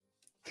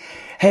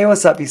Hey,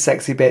 what's up, you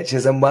sexy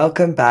bitches, and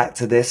welcome back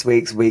to this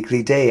week's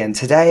Weekly D. And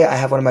today I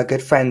have one of my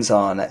good friends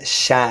on,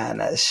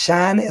 Shan.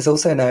 Shan is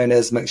also known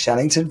as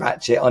McShannington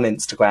Ratchet on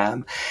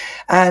Instagram.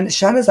 And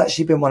Shan has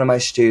actually been one of my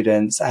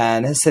students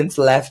and has since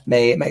left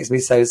me. It makes me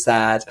so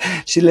sad.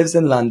 She lives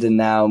in London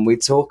now, and we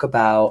talk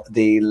about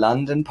the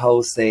London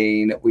pole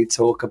scene. We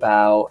talk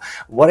about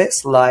what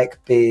it's like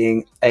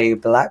being a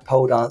black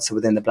pole dancer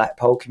within the black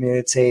pole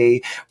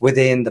community,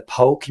 within the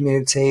pole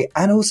community,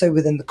 and also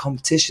within the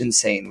competition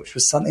scene, which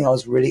was something I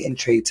was really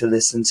intrigued to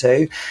listen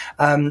to.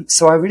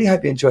 So I really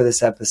hope you enjoy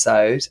this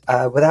episode.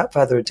 Without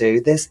further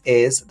ado, this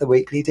is the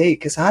Weekly D,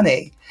 because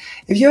honey,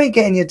 if you ain't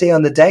getting your D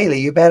on the daily,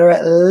 you better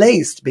at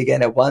least be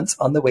getting it once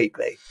on the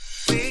weekly.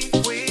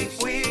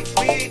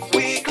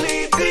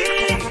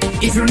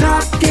 If you're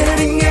not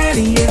getting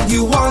any and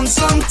you want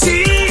some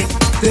tea,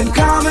 then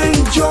come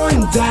and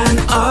join Dan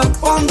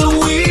up on the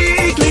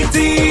Weekly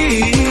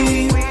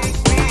D.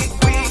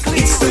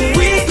 It's the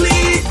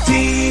Weekly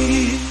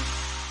D.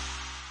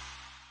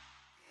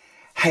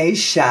 Hey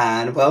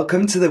Shan,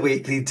 welcome to the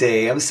Weekly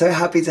D. I'm so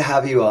happy to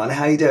have you on.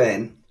 How are you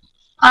doing?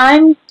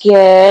 I'm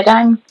good.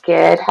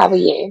 How are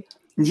you?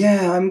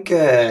 Yeah, I'm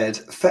good.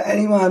 For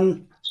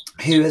anyone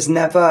who has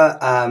never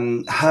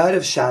heard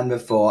of Shan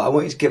before, I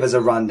want you to give us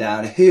a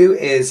rundown. Who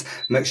is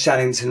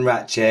McShannington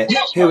Ratchet?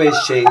 Who is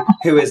she?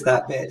 Who is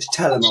that bitch?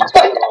 Tell them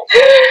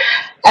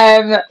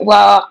all.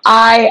 Well,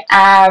 I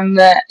am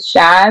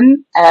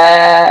Shan.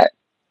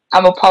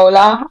 I'm a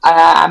polar.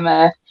 I'm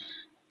a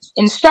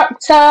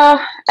instructor.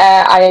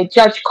 I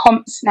judge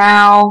comps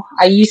now.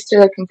 I used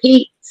to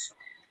compete,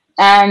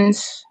 and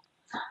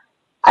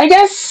I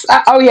guess.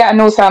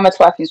 And also I'm a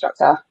twerk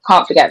instructor.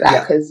 Can't forget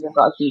that because I've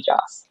got a huge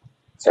ass,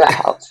 so that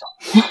helps.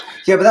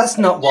 Yeah, but that's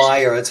not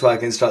why you're a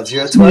twerk instructor.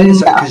 You're a twerk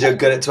instructor because you're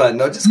good at twerk,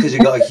 not just because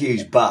you've got a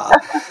huge butt.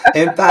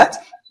 In fact,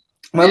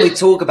 when we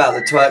talk about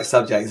the twerk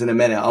subjects in a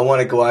minute, I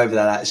want to go over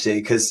that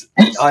actually, because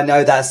I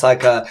know that's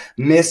like a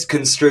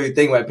misconstrued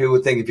thing where people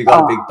think if you've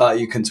got a big butt,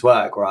 you can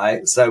twerk,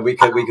 right? So we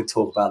could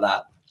talk about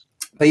that.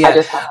 But yeah,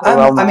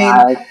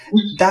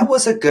 that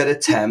was a good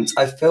attempt.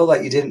 I feel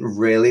like you didn't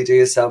really do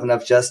yourself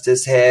enough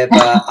justice here,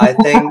 but I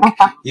think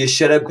you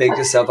should have bigged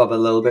yourself up a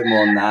little bit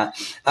more than that.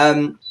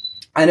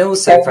 And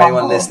also, for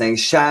anyone listening,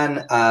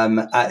 Shan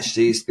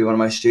actually used to be one of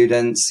my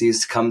students. She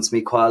used to come to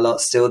me quite a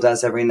lot, still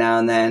does every now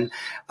and then.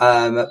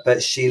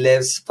 But she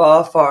lives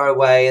far, far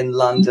away in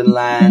London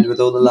land with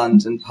all the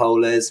London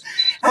polars.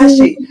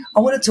 Actually,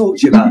 I want to talk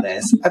to you about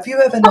this. Have you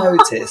ever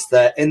noticed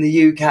that in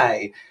the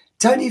UK,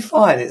 don't you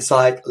find it's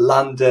like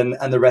London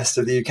and the rest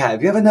of the UK?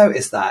 Have you ever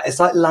noticed that? It's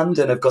like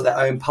London have got their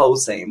own pole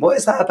scene. What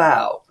is that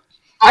about?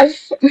 I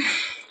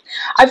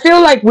feel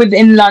like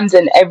within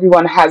London,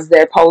 everyone has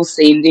their pole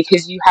scene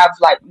because you have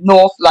like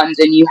North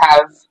London, you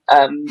have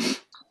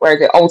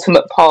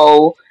Ultimate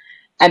Pole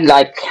and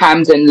like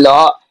Camden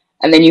lot,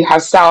 and then you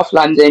have South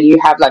London, you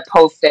have like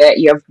Pole Fit,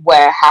 you have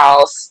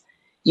Warehouse,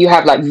 you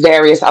have like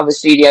various other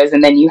studios,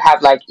 and then you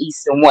have like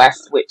East and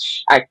West,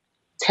 which I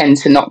tend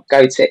to not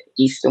go to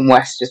East and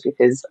West just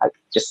because I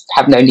just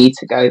have no need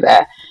to go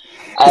there.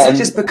 Is it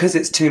just because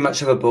it's too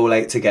much of a ball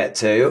ache to get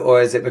to,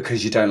 or is it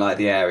because you don't like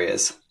the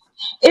areas?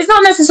 It's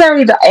not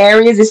necessarily the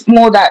areas, it's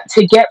more that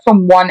to get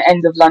from one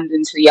end of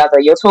London to the other,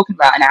 you're talking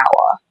about an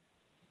hour.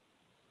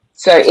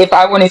 So if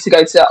I wanted to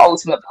go to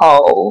Ultimate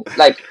Pole,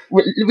 like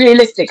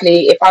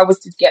realistically, if I was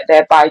to get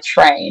there by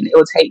train, it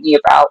would take me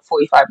about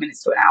 45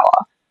 minutes to an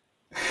hour.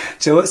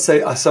 Do you know what?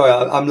 So, sorry,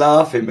 I'm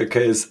laughing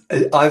because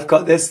I've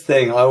got this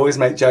thing. I always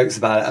make jokes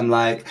about it. I'm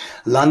like,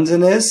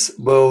 Londoners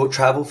will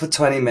travel for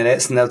 20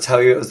 minutes and they'll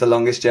tell you it was the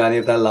longest journey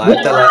of their life.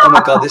 They're like, oh my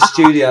God, this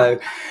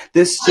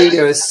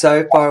studio is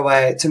so far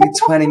away. It took me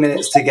 20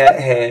 minutes to get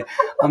here.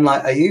 I'm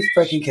like, are you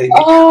freaking kidding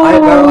me?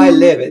 Where I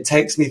live, it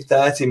takes me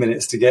 30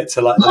 minutes to get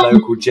to like the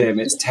local gym.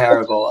 It's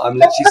terrible. I'm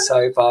literally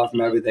so far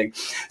from everything.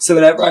 So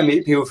whenever I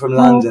meet people from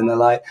London, they're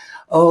like,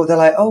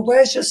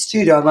 where's your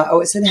studio? I'm like,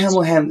 it's in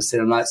Hemel Hempstead.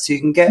 I'm like, so you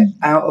can get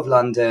out of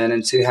London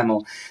and to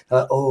Hemel.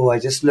 They're like, I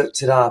just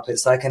looked it up.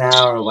 It's like an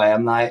hour away.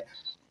 I'm like,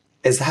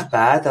 is that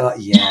bad? They're like,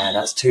 yeah,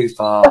 that's too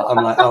far.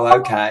 I'm like,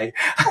 okay.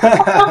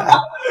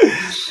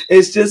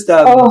 It's just,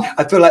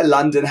 I feel like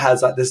London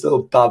has like this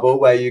little bubble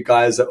where you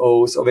guys are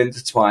all sort of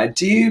intertwined.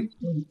 Do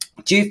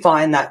you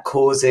find that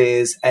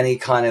causes any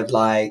kind of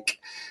like,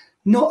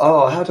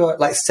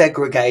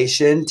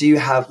 segregation? Do you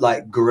have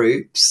like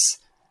groups?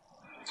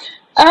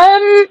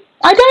 I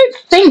don't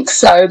think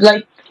so.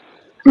 Like,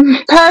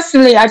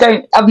 personally,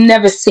 I've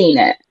never seen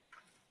it.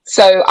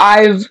 So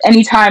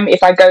anytime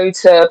if I go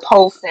to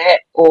Pole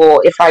Fit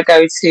or if I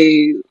go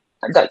to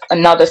like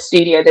another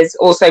studio, there's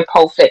also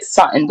Pole Fit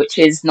Sutton, which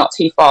is not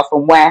too far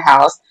from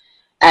Warehouse.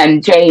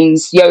 And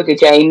Yoga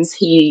James,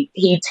 he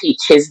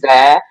teaches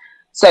there.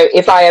 So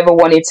if I ever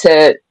wanted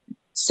to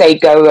say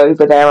go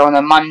over there on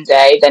a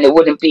Monday, then it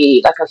wouldn't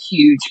be like a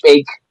huge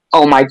big,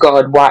 oh my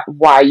God,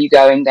 why are you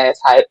going there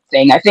type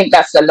thing. I think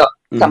that's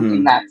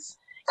something that's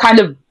kind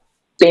of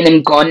been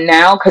and gone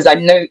now, because I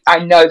know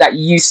that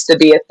used to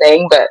be a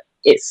thing, but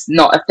it's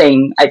not a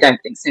thing, I don't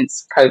think,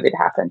 since COVID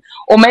happened.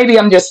 Or maybe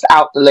I'm just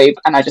out the loop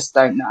and I just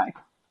don't know.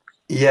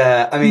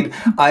 Yeah, I mean,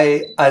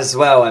 I as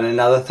well, and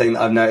another thing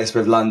that I've noticed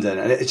with London,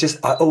 and it's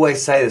just, I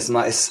always say this, and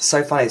like, it's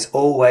so funny, it's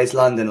always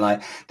London.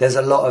 Like, there's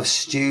a lot of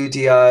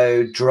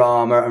studio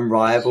drama and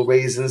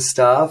rivalries and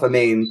stuff. I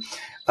mean,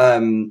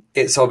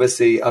 it's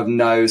obviously of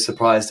no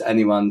surprise to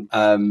anyone,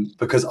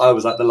 because I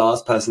was like the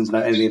last person to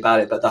know anything about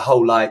it, but the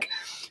whole like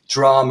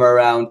drama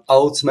around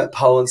Ultimate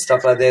Pole and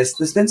stuff like this.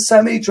 There's been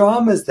so many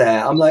dramas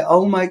there. I'm like,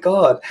 oh my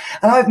God.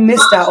 And I've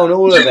missed out on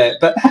all of it.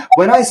 But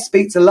when I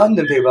speak to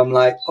London people, I'm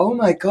like, oh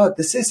my God,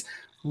 this is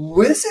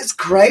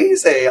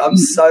crazy. I'm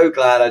so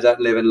glad I don't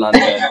live in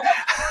London.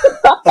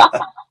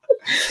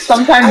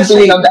 Sometimes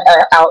Actually, being on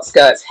the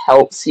outskirts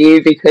helps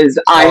you,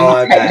 because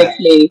I'm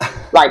technically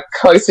like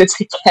closer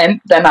to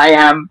Kent than I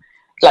am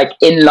like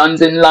in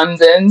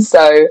London.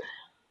 So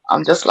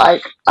I'm just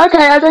like,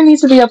 okay, I don't need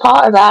to be a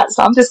part of that.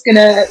 So I'm just going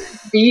to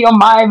be on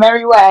my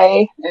merry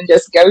way and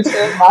just go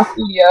to my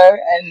studio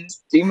and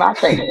do my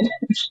training.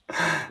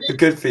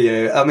 Good for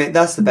you. I mean,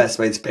 that's the best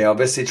way to be.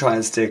 Obviously, try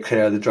and steer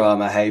clear of the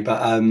drama, hey.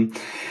 But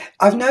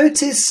I've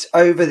noticed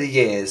over the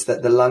years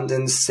that the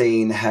London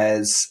scene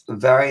has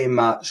very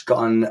much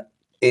gone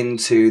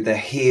into the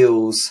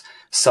heels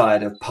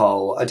side of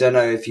pole. I don't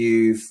know if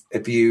you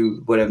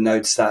would have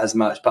noticed that as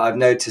much, but I've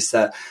noticed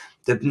that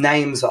the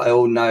names that I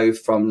all know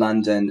from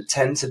London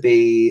tend to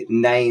be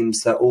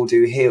names that all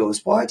do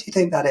heels. Why do you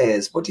think that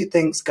is? What do you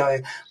think's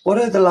going? What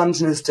are the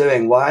Londoners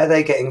doing? Why are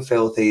they getting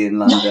filthy in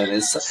London?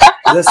 Is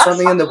there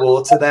something in the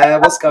water there?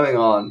 What's going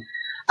on?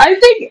 I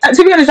think,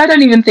 to be honest, I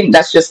don't even think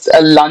that's just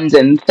a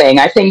London thing.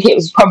 I think it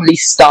was probably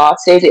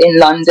started in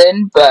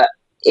London, but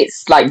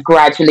it's like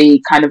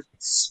gradually kind of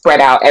spread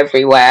out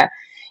everywhere.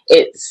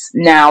 It's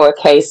now a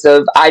case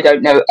of, I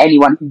don't know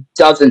anyone who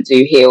doesn't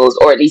do heels,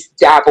 or at least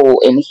dabble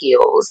in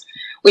heels,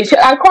 which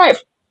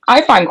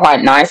I find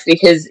quite nice,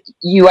 because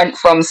you went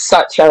from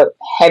such a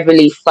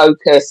heavily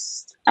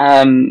focused,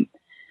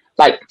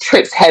 like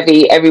tricks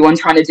heavy, everyone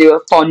trying to do a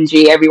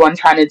fonji, everyone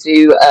trying to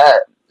do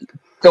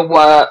the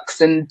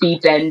works and be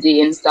bendy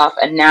and stuff,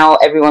 and now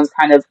everyone's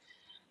kind of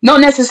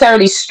not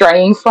necessarily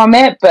straying from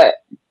it, but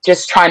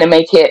just trying to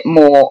make it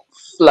more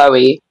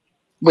flowy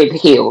with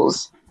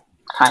heels,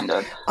 kind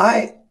of.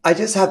 I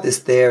just have this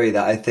theory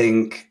that I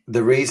think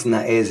the reason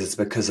that is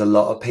because a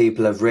lot of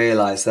people have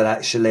realised that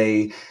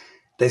actually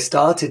they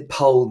started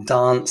pole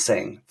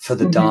dancing for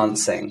the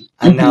dancing,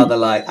 and now they're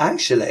like,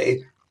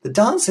 actually, the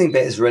dancing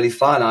bit is really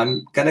fun.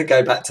 I'm going to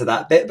go back to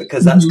that bit,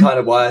 because that's kind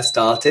of why I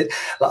started.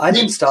 Like, I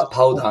didn't start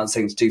pole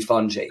dancing to do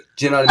fonji.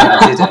 Do you know what I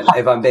mean? I didn't,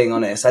 if I'm being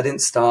honest. I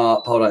didn't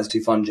start pole dancing to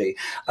do fonji.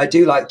 I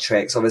do like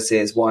tricks. Obviously,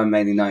 it's what I'm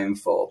mainly known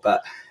for.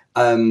 But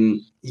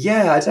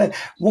yeah, I don't.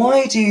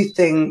 Why do you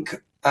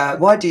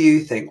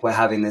think we're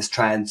having this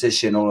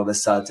transition all of a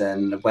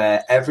sudden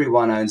where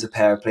everyone owns a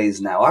pair of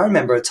pleasers now? I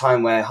remember a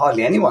time where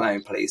hardly anyone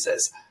owned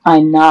pleasers. I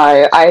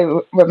know.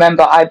 I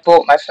remember I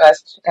bought my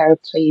first pair of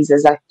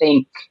pleasers, I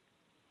think,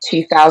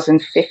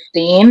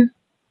 2015.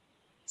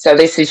 So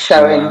this is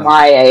showing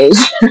my age.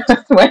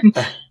 when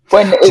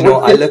Do you know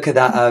what? I look at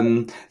that,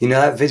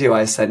 that video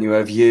I sent you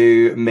of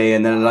you, me,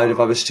 and then a load of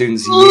other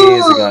students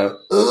years ago.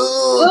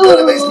 Oh, God,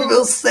 it makes me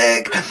feel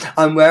sick.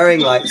 I'm wearing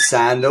like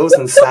sandals,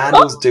 and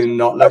sandals do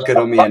not look good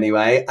on me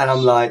anyway. And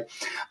I'm like,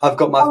 I've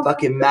got my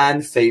fucking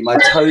man feet. My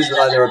toes look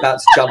like they're about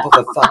to jump off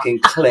a fucking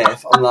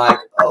cliff. I'm like,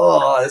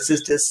 oh, this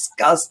is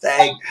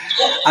disgusting.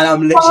 And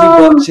I'm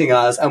literally watching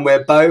us, and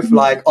we're both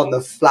like on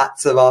the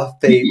flats of our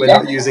feet. We're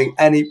not using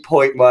any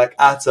point work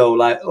at all.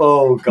 Like,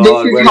 oh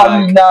God. This is how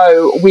you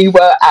know we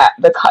were at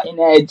the cutting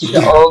edge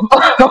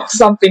of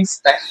something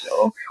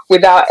special,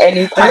 without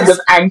any kind of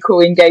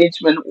ankle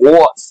engagement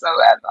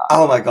whatsoever.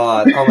 Oh my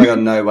god,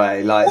 no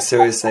way. Like,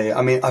 seriously,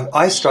 I mean,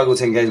 I struggle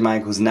to engage my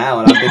ankles now,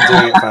 and I've been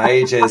doing it for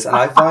ages, and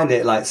I find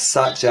it like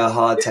such a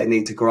hard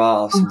technique to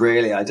grasp.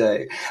 Really, I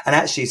do. And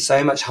actually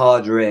so much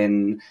harder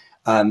in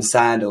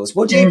sandals.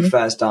 What do you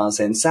prefer to dance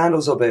in,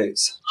 sandals or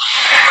boots?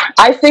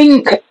 I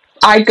think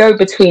I go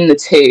between the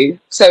two.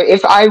 So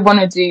if I want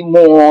to do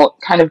more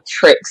kind of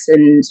tricks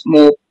and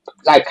more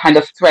like kind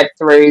of thread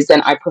throughs,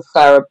 then I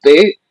prefer a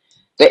boot.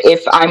 But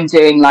if I'm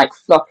doing like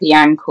floppy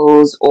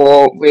ankles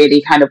or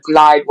really kind of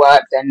glide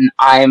work, then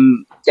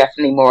I'm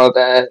definitely more of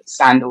a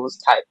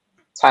sandals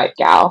type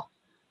gal.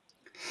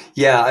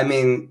 Yeah, I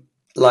mean,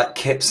 like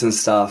kips and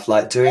stuff,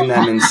 like doing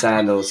them in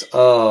sandals.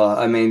 Oh,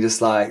 I mean,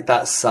 just like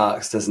that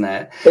sucks, doesn't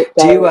it?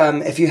 Do you,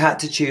 if you had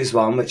to choose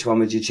one, which one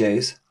would you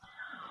choose?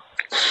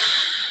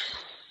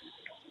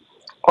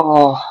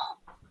 Oh,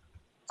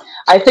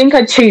 I think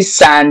I'd choose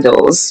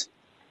sandals.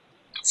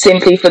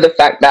 Simply for the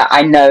fact that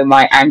I know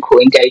my ankle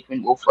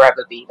engagement will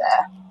forever be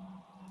there.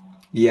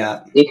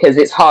 Yeah. Because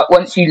it's hard.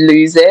 Once you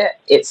lose it,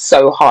 it's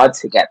so hard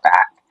to get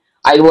back.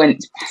 I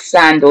went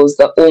sandals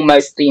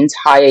almost the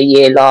entire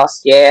year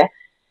last year.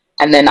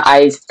 And then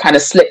I kind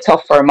of slipped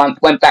off for a month,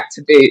 went back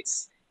to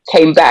boots,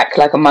 came back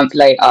like a month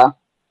later.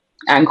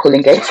 Ankle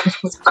engagement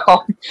was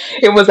gone.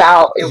 It was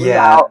out. It was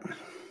out.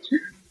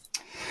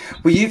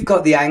 Well, you've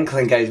got the ankle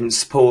engagement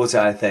supporter,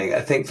 I think.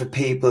 I think for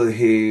people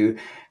who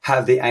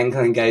have the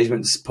ankle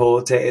engagement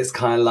support it's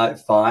kind of like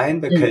fine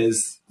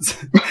because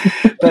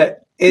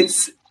but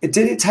did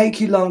it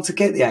take you long to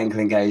get the ankle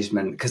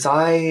engagement? Because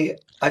I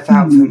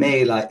found for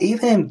me, like,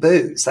 even in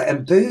boots, like,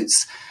 and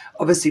boots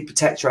obviously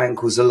protect your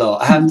ankles a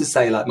lot. I have to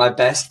say, like, my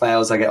best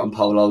fails I get on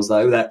polos,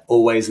 though, they're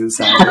always in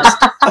sandals.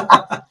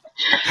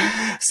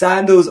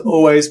 Sandals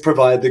always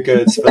provide the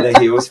goods for the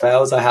heels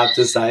fails, I have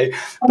to say.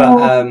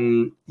 But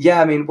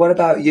yeah, I mean, what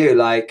about you?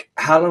 Like,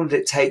 how long did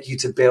it take you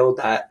to build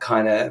that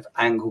kind of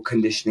ankle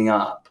conditioning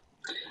up?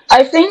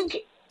 I think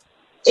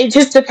it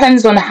just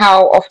depends on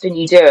how often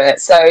you do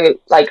it. So,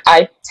 like,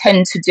 I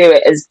tend to do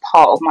it as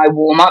part of my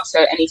warm-up.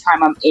 So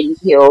anytime I'm in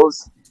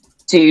heels,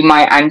 do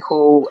my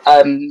ankle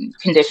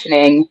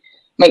conditioning,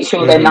 make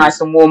sure they're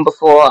nice and warm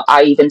before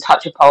I even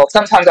touch a pole.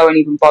 Sometimes I won't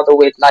even bother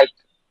with, like,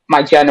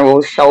 my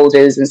general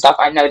shoulders and stuff.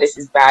 I know this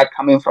is bad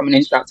coming from an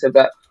instructor,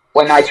 but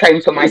when I train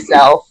for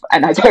myself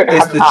and I don't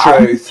have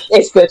time,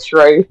 it's the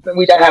truth.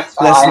 We don't have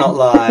time. Let's not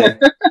lie.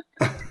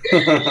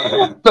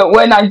 But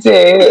when I do,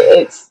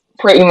 it's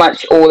pretty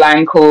much all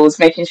ankles,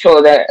 making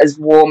sure they're as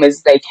warm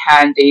as they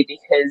can be,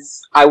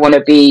 because I want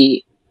to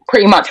be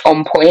pretty much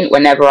on point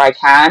whenever I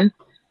can.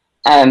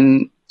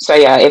 So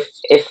yeah,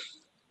 if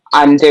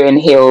I'm doing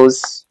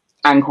heels,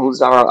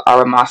 ankles are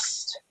a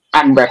must,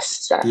 and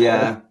wrists.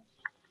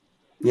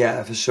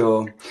 Yeah, for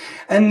sure.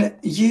 And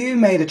you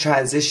made a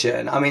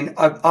transition. I mean,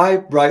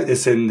 I wrote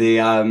this in the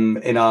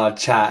in our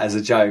chat as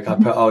a joke. I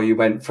put, you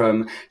went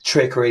from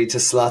trickery to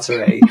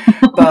sluttery.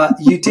 But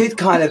you did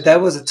there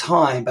was a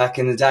time back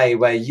in the day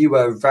where you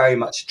were very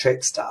much a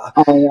trickster.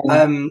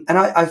 And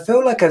I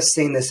feel like I've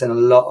seen this in a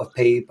lot of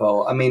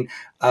people. I mean,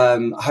 I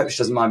hope she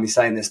doesn't mind me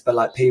saying this, but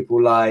like people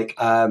like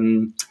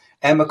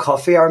Emma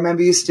Coffey, I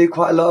remember, used to do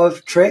quite a lot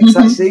of tricks,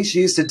 actually.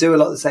 She used to do a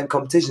lot of the same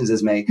competitions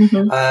as me.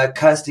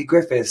 Kirsty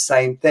Griffith,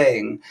 same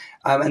thing.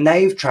 And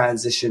they've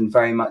transitioned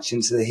very much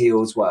into the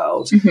heels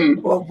world.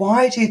 Well,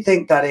 why do you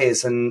think that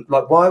is? And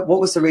like, what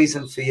was the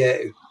reason for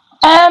you?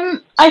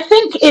 I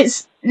think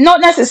it's not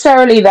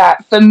necessarily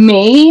that. For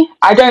me,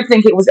 I don't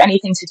think it was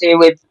anything to do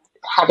with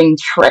having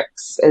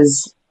tricks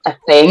as a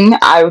thing.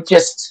 I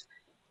just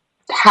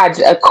had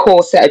a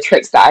core set of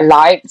tricks that I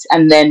liked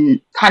and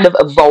then kind of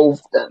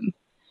evolved them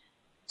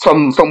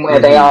from where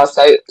they are.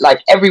 So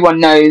like, everyone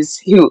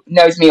who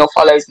knows me or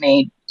follows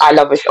me, I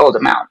love a shoulder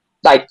mount.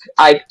 Like,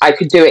 I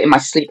could do it in my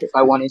sleep if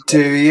I wanted to.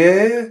 Do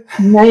you?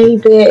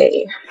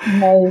 Maybe.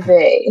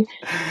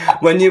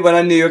 When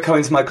I knew you were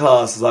coming to my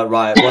class, I was like,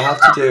 right, we'll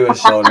have to do a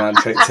shoulder mount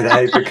trick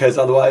today, because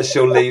otherwise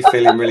she'll leave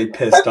feeling really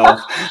pissed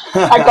off.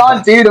 I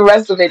can't do the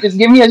rest of it. Just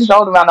give me a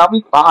shoulder mount, I'll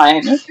be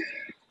fine.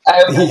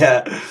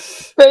 Yeah.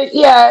 But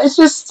yeah, it's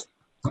just,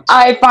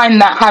 I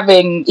find that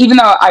even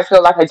though I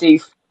feel like I do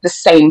the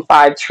same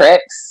 5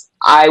 tricks,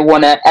 I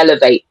want to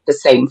elevate the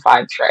same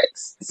 5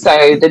 tricks.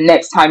 So the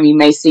next time you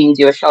may see me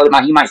do a shoulder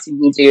mount, you might see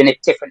me doing a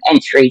different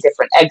entry,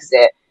 different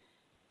exit,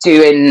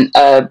 doing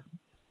a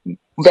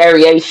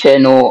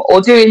variation,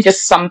 or doing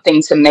just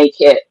something to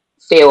make it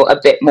feel a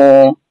bit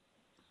more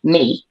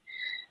me.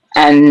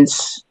 And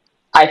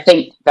I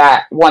think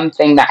that one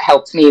thing that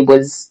helped me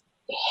was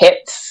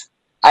hips.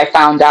 I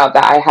found out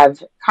that I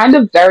have kind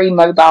of very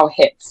mobile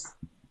hips,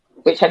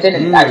 which I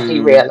didn't actually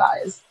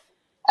realize.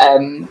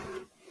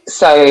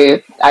 So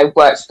I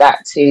worked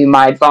that to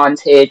my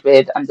advantage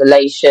with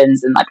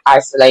undulations and like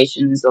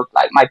isolations of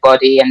like my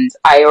body, and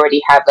I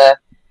already have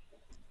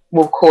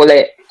we'll call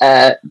it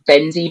a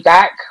bendy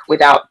back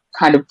without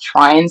kind of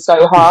trying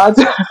so hard.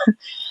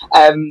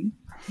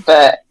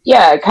 But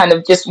yeah, kind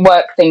of just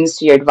work things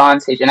to your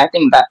advantage, and I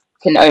think that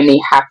can only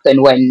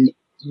happen when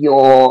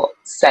you're,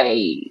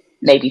 say,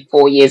 maybe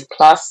 4 years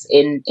plus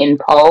in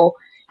pole.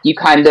 You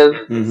kind of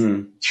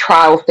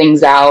trial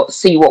things out,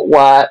 see what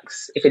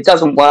works. If it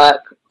doesn't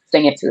work,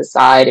 fling it to the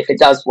side. If it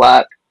does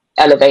work,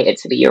 elevate it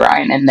to be your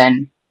own, and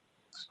then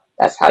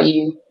that's how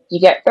you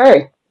get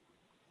through.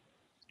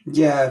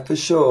 Yeah, for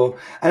sure.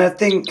 And I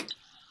think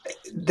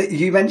that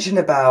you mentioned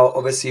about,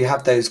 obviously, you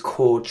have those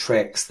core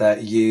tricks that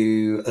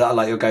are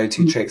like your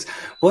go-to tricks.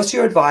 What's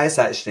your advice,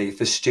 actually,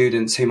 for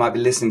students who might be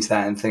listening to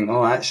that and think,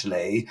 oh,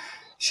 actually,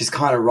 she's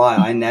kind of right.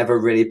 I never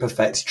really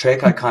perfect a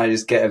trick. I kind of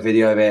just get a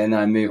video of it and then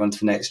I move on to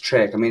the next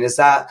trick. I mean,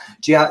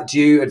 do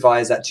you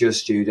advise that to your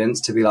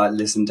students, to be like,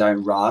 listen,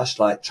 don't rush,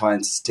 like try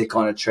and stick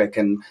on a trick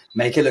and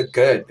make it look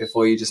good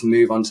before you just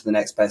move on to the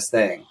next best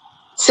thing?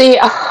 See,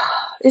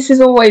 this is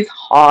always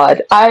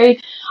hard. I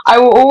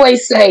will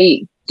always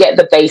say, get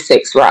the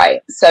basics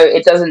right. So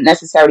it doesn't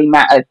necessarily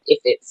matter if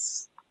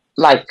it's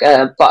like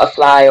a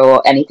butterfly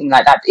or anything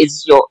like that.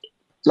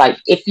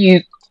 If you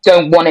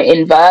don't want to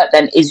invert,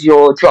 then is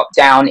your drop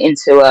down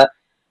into a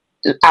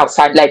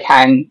outside leg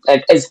hang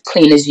like as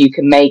clean as you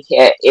can make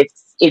it?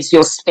 It's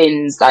your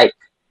spins like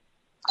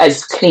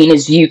as clean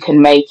as you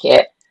can make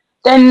it,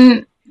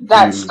 then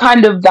that's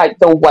kind of like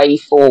the way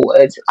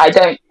forward. I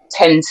don't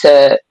tend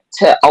to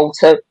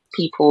alter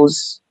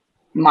people's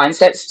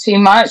mindsets too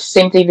much,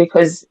 simply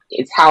because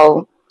it's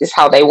how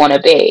they want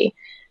to be,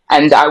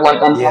 and I want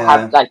them to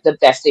have like the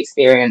best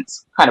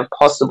experience kind of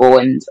possible.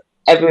 And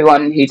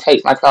everyone who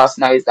takes my class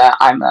knows that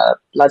I'm a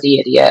bloody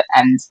idiot,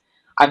 and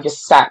I'm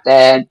just sat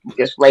there,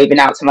 just raving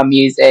out to my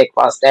music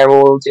whilst they're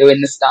all doing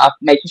the stuff,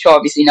 making sure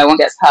obviously no one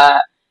gets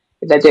hurt.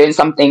 If they're doing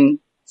something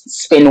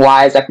spin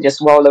wise, I can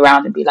just roll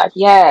around and be like,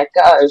 yeah,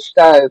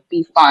 go,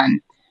 be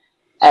fun.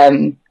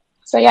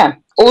 So yeah.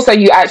 Also,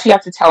 you actually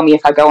have to tell me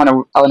if I go on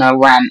a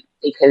rant,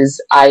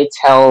 because I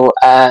tell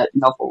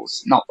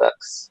novels, not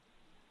books.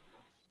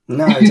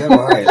 No, don't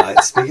worry.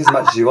 Like, speak as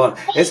much as you want.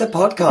 It's a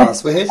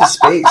podcast. We're here to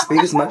speak.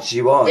 Speak as much as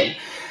you want.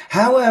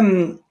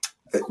 How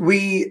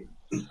we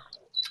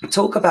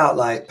talk about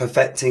like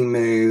perfecting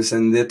moves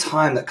and the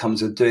time that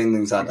comes with doing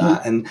things like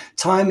that. And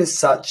time is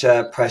such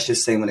a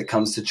precious thing when it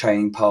comes to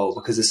training pole,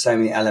 because there's so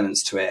many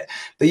elements to it.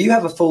 But you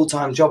have a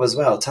full-time job as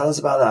well. Tell us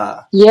about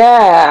that.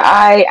 Yeah,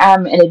 I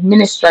am an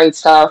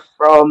administrator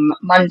from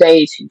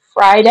Monday to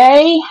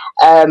Friday,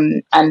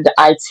 and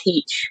I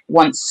teach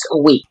once a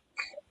week.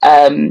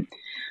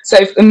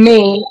 So for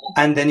me,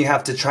 and then you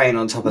have to train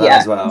on top of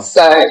that as well.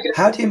 So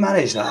how do you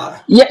manage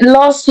that? Yeah,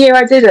 last year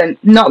I didn't.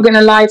 Not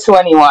gonna lie to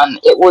anyone,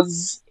 it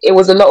was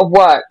a lot of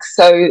work.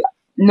 So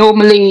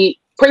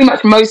normally, pretty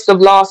much most of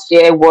last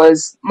year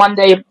was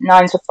Monday to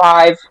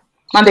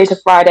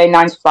Friday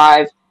 9 to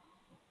 5,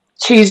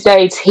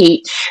 Tuesday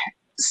teach,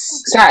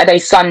 Saturday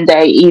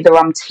Sunday either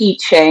I'm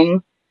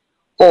teaching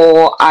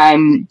or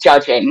I'm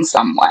judging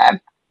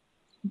somewhere.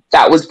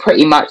 That was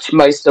pretty much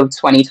most of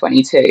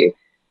 2022.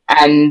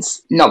 And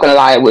not going to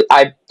lie,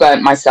 I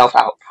burnt myself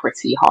out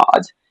pretty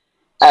hard,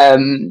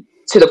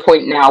 to the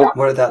point now.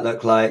 What did that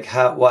look like?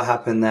 What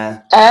happened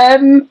there?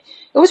 It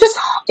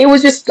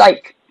was just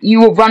like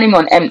you were running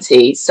on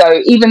empty.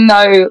 So even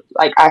though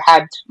like I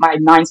had my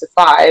 9 to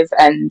 5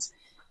 and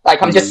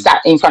like I'm just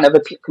sat in front of a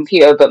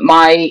computer, but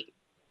my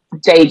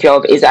day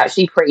job is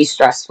actually pretty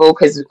stressful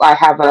because I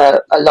have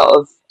a lot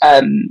of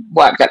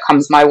work that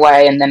comes my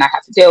way, and then I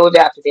have to deal with it.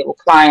 I have to deal with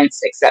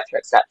clients, etc.,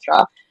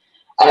 etc.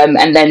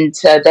 And then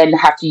to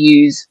have to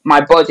use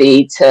my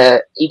body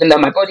to, even though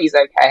my body's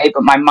okay,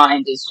 but my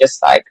mind is just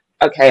like,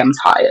 okay, I'm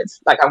tired.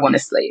 Like, I want to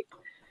sleep.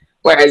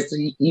 Whereas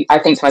I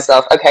think to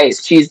myself, okay,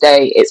 it's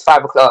Tuesday, it's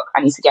 5 o'clock.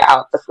 I need to get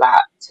out the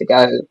flat to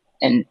go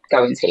and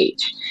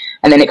teach.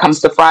 And then it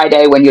comes to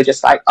Friday when you're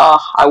just like, oh,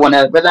 I want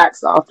to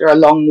relax after a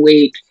long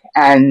week.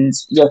 And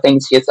you're thinking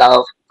to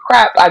yourself,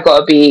 crap, I got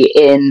to be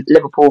in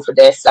Liverpool for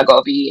this. I got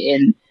to be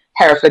in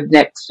Hereford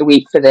next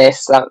week for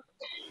this.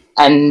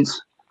 And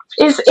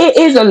it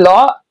is a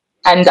lot,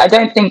 and I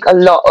don't think a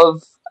lot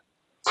of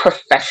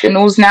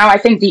professionals now. I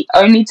think the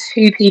only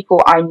 2 people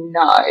I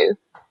know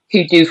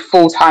who do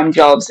full-time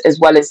jobs as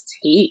well as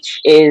teach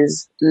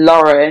is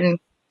Lauren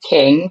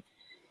King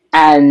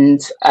and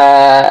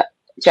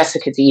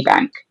Jessica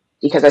Debank,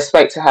 because I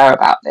spoke to her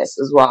about this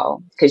as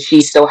well, because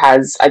she still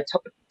has, I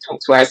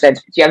talked to her, I said,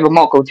 do you have a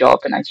mogul job?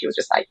 And she was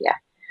just like, yeah.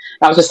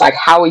 And I was just like,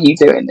 how are you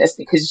doing this?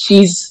 Because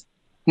she's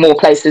more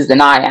places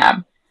than I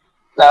am.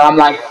 So I'm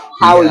like,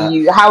 how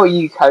are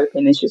you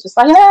coping? And she's just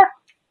like, yeah.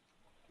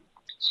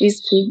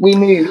 We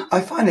move.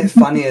 I find it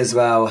funny as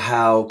well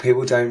how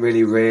people don't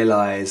really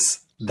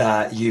realise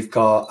that you've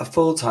got a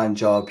full-time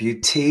job. You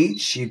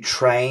teach, you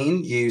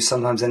train, you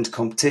sometimes enter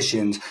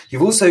competitions.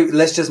 You've also,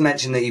 let's just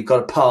mention that you've got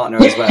a partner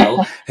as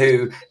well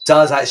who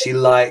does actually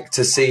like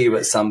to see you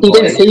at some point.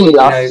 He didn't see me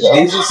last year.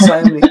 These are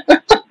so many.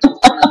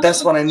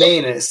 That's what I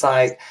mean. And it's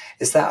like,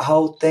 it's that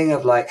whole thing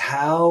of like,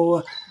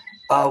 how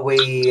are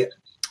we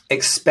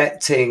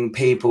expecting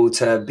people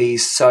to be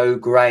so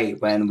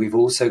great when we've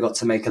also got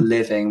to make a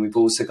living, we've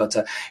also got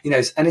to,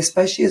 and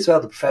especially as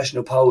well the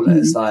professional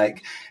polers,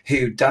 like,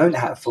 who don't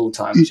have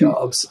full-time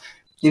jobs.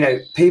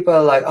 People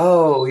are like,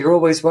 oh, you're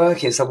always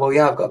working. So, well,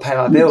 yeah, I've got to pay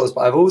my bills,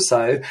 but I've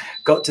also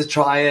got to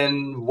try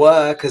and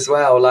work as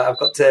well. Like, I've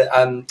got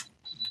to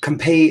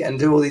compete and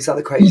do all these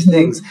other crazy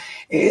things.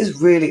 It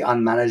is really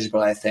unmanageable,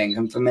 I think,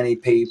 and for many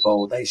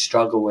people they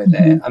struggle with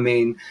it. I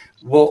mean,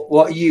 what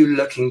are you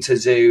looking to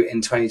do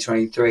in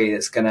 2023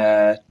 that's going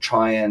to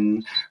try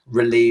and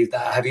relieve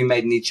that? Have you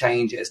made any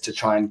changes to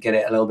try and get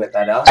it a little bit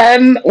better?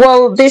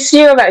 Well, this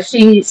year I've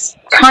actually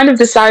kind of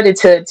decided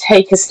to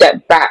take a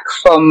step back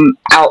from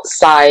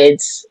outside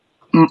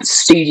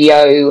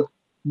studio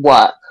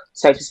work,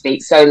 so to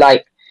speak. So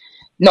like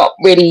not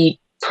really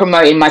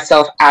promoting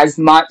myself as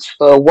much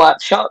for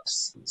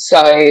workshops.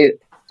 So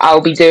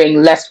I'll be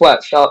doing less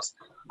workshops.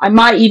 I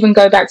might even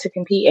go back to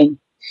competing.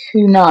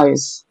 Who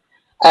knows?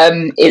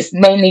 It's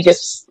mainly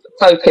just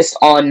focused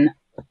on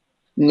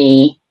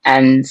me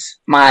and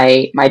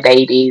my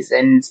babies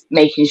and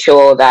making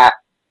sure that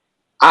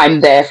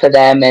I'm there for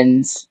them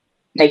and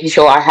making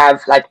sure I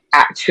have like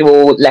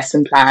actual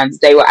lesson plans.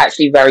 They were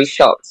actually very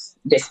shocked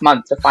this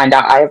month to find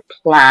out I have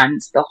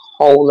planned the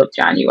whole of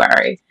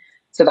January.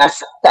 So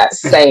that's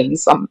saying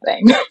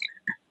something.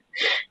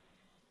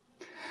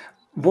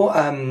 What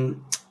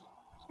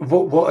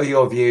are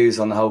your views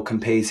on the whole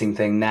competing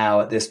thing now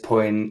at this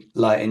point,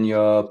 like in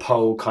your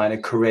pole kind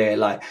of career?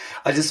 Like,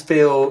 I just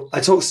feel,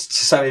 I talk to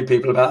so many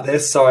people about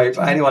this. Sorry,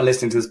 for anyone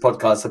listening to this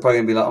podcast, they're probably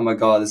gonna be like, oh my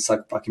God, this is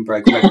like fucking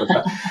broken record.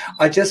 But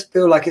I just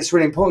feel like it's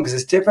really important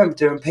because it's different for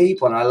different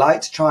people. And I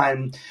like to try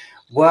and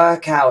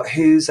work out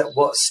who's at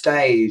what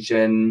stage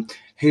and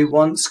who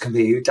wants to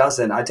compete, who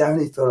doesn't. I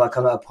definitely feel like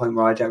I'm at a point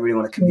where I don't really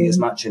want to compete as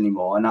much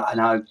anymore. And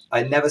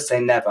I never say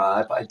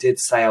never, but I did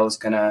say I was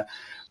going to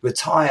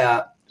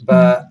retire.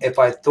 But if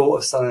I thought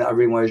of something that I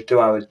really wanted to do,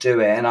 I would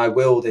do it. And I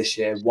will this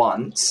year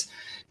once.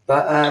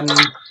 But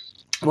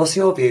what's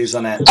your views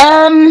on it?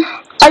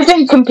 I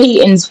think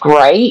competing's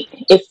great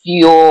if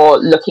you're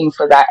looking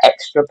for that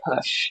extra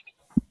push.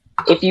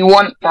 If you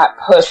want that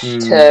push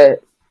to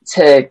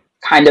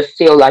kind of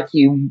feel like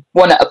you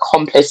want to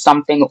accomplish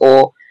something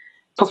or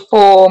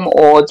perform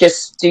or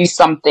just do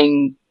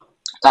something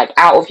like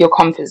out of your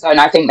comfort zone,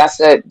 I think that's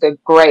the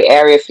great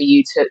area for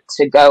you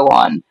to go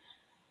on.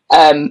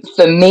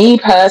 For me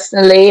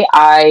personally,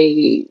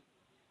 I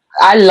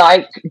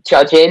like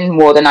judging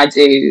more than I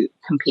do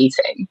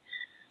competing,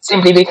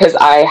 simply because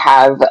I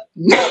have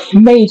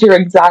major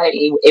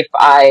anxiety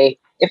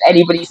if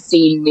anybody's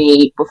seen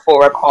me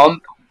before a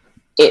comp.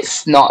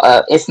 It's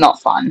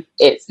not fun.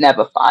 It's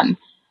never fun.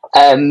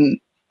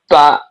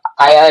 But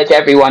I urge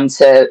everyone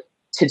to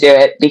do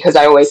it, because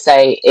I always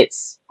say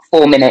it's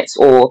 4 minutes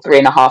or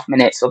 3.5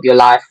 minutes of your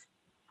life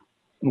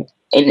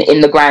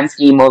in the grand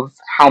scheme of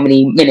how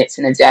many minutes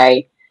in a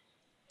day.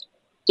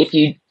 If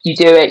you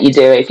do it, you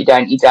do it. If you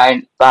don't, you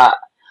don't. But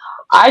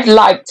I'd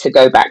like to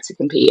go back to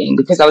competing,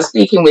 because I was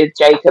speaking with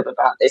Jacob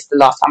about this the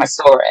last time I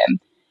saw him,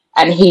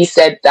 and he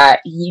said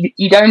that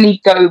he'd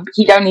only go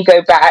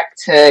back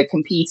to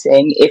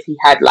competing if he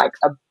had like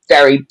a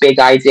very big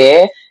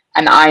idea.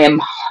 And I am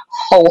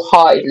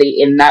wholeheartedly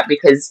in that,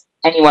 because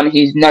anyone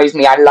who knows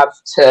me, I love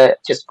to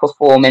just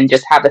perform and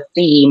just have a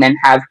theme and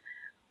have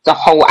the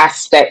whole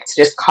aspect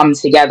just come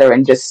together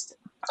and just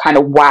kind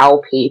of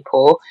wow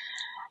people.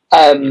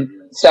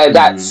 So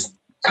that's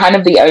kind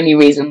of the only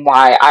reason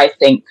why I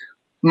think,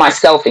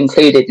 myself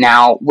included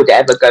now, would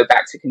ever go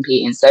back to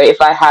competing. So if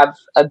I have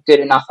a good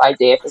enough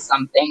idea for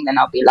something, then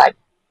I'll be like,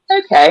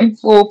 okay,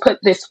 we'll put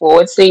this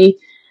forward, see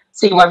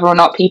whether or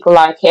not people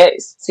like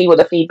it, see what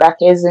the feedback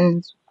is,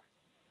 and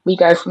we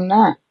go from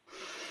there.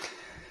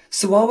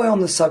 So while we're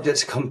on the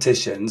subject of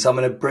competitions, I'm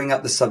going to bring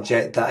up the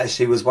subject that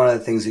actually was one of the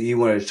things that you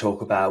wanted to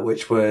talk about,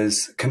 which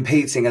was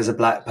competing as a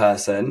black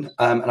person.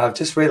 And I've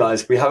just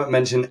realised we haven't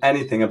mentioned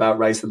anything about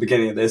race at the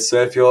beginning of this.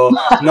 So if you're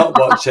not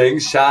watching,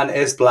 Shan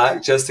is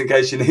black, just in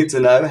case you need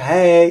to know.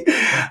 Hey!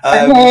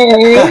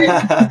 Hey.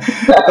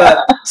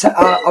 But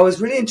I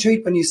was really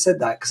intrigued when you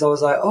said that, because I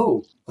was like,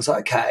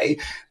 okay.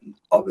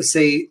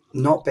 Obviously,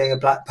 not being a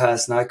black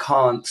person, I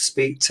can't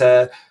speak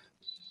to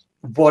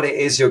what it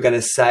is you're going to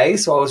say.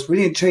 So I was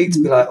really intrigued to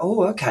be like,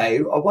 okay,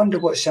 I wonder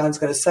what Shan's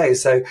going to say.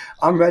 So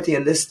I'm ready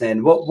and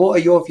listening. What are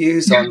your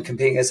views on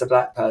competing as a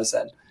black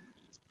person?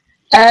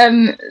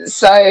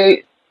 So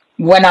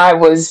when I'm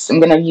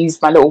going to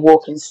use my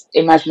little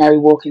imaginary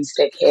walking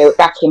stick here,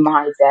 back in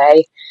my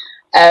day,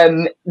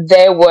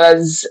 there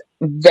was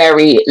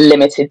very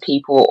limited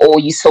people,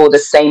 or you saw the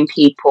same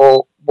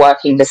people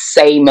working the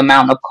same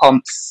amount of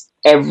comps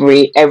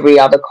every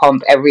other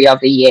comp, every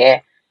other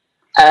year.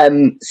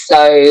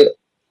 So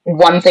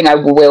one thing I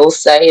will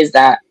say is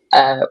that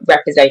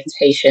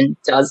representation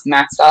does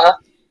matter,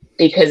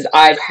 because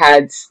I've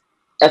had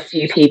a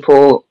few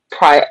people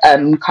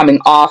coming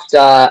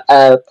after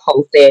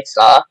Pole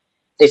Theatre.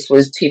 This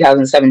was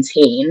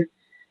 2017,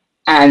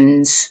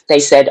 and they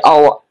said,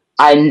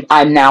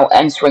 I'm now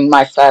entering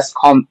my first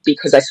comp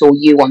because I saw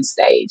you on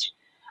stage.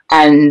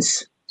 And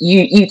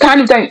you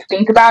kind of don't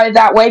think about it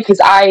that way, because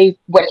I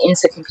went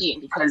into competing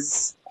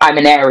because I'm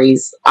an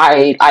Aries.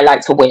 I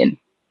like to win.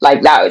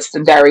 Like that, it's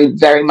very,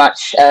 very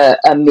much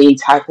a me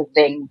type of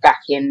thing back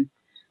in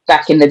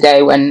the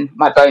day when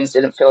my bones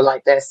didn't feel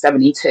like they're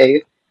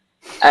 72.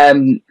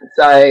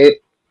 So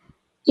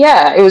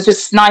yeah, it was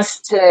just nice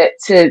to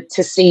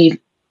see.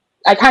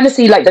 I kind of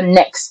see like the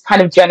next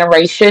kind of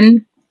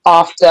generation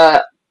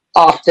after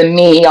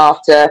me,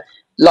 after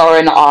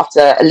Lauren,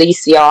 after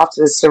Alicia,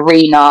 after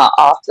Serena,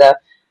 after,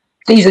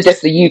 these are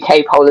just the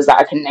UK polers that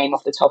I can name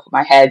off the top of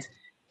my head,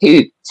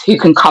 who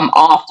can come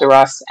after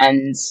us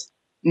and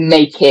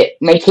make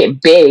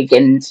it big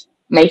and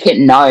make it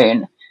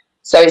known.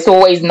 So it's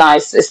always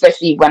nice,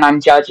 especially when I'm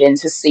judging,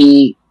 to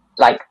see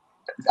like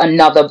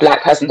another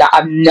black person that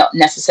I've not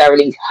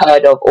necessarily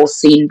heard of or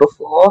seen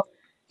before,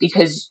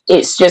 because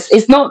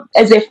it's not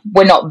as if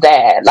we're not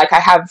there. Like I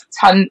have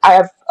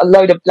a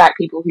load of black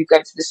people who go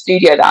to the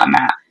studio that I'm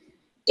at.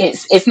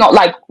 It's not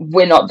like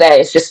we're not there.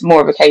 It's just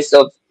more of a case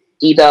of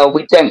either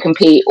we don't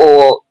compete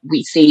or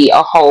we see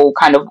a whole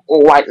kind of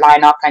all white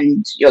lineup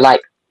and you're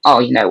like, oh,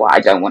 you know what? I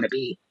don't want to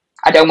be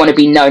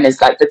known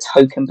as like the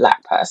token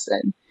black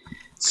person.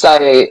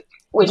 So,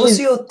 what's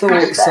your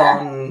thoughts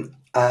on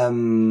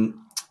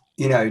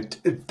you know,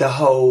 the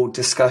whole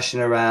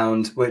discussion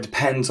around, well, it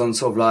depends on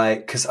sort of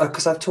like, because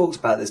I've talked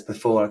about this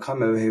before, I can't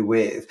remember who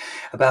with,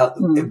 about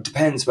it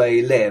depends where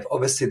you live.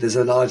 Obviously, there's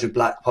a larger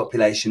black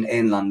population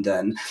in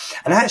London.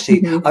 And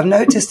actually, I've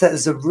noticed that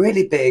there's a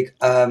really big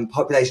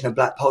population of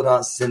black pole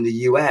dancers in the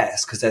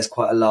US, because there's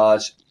quite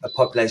a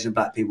population of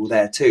black people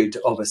there too.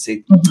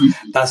 Obviously,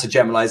 that's a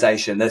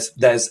generalization.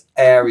 There's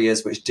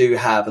areas which do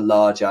have a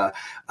larger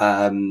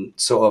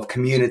sort of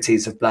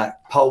communities of black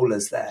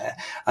polers there,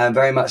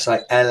 very much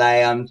like LA.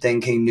 I'm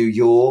thinking New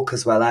York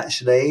as well,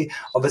 actually.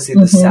 Obviously,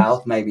 the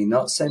South, maybe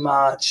not so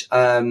much.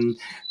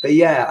 But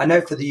yeah, I know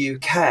for the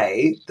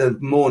UK, the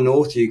more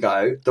north you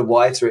go, the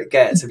whiter it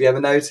gets. Have you ever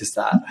noticed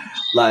that?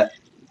 Like,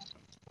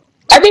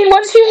 I mean,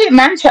 once you hit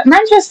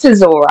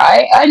Manchester's all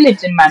right. I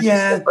lived in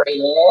Manchester for a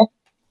year.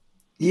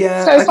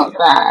 Yeah. So it's not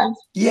bad.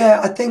 Yeah,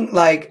 I think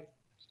like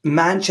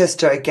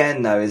Manchester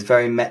again though is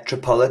very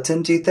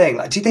metropolitan. Do you think?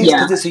 Like, do you think it's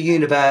because it's a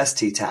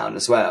university town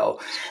as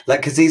well? Like,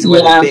 because these are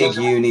where the big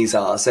unis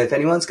are. So if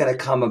anyone's going to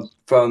come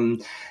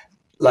from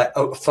like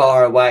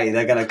far away,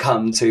 they're going to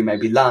come to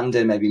maybe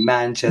London, maybe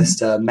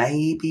Manchester,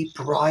 maybe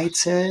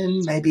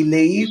Brighton, maybe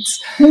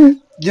Leeds. Do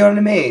you know what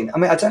I mean? I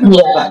mean, I don't know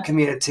what the black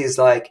community is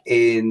like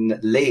in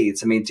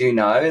Leeds. I mean, do you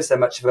know? Is there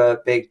much of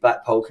a big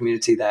black pole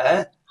community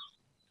there?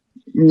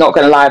 Not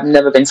gonna lie, I've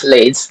never been to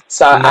Leeds,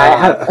 so I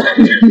have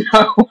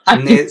no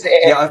idea.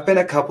 Yeah, I've been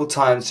a couple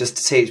times just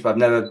to teach, but I've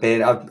never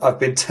been. I've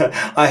been to.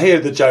 I hear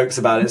the jokes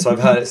about it, so I've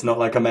heard it's not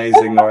like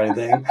amazing or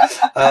anything.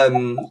 I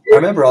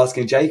remember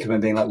asking Jacob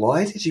and being like,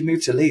 "Why did you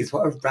move to Leeds?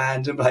 What a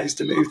random place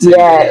to move to."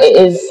 Yeah, it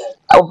is.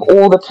 Of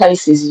all the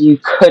places you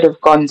could have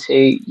gone to,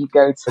 you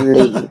go to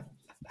Leeds.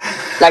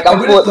 Like I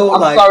would have thought,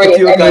 like, if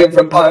you were going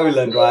from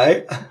Poland,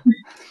 right?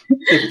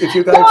 If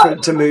you're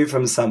going to move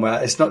from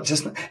somewhere, it's not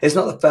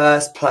the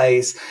first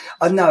place.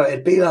 I don't know,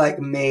 it'd be like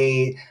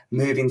me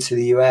moving to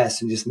the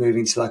US and just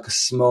moving to like a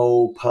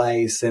small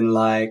place in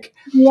like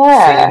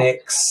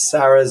Phoenix,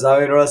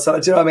 Arizona or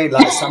something. Do you know what I mean?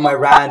 Like somewhere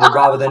random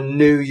rather than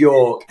New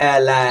York,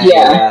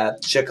 LA,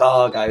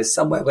 Chicago,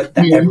 somewhere that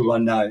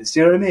everyone knows. Do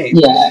you know what I mean?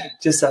 Yeah.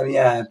 Just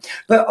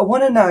But I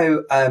want to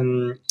know,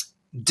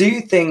 do you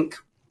think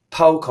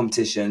pole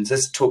competitions,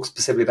 let's talk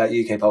specifically about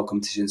UK pole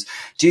competitions,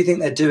 do you think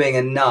they're doing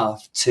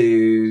enough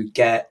to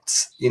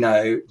get, you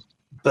know,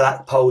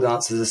 black pole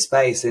dancers a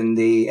space in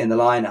the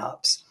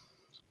lineups?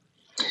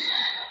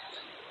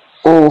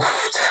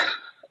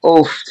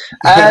 Oh,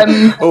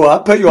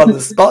 I put you on the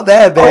spot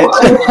there, bitch.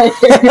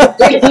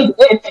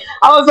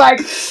 I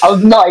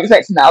was not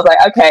expecting that. I was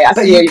like, okay, I see.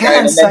 But you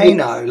can say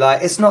no.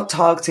 Like, it's not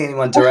targeting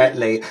anyone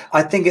directly.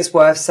 I think it's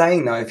worth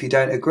saying no if you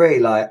don't agree.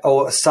 Like,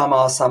 or some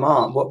are, some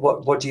aren't.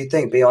 What do you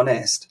think? Be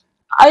honest.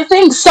 I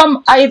think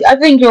I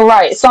think you're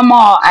right. Some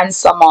are and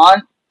some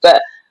aren't.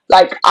 But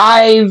like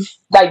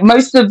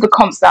most of the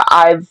comps that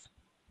I've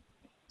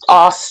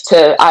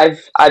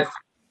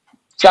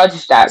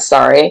judged at.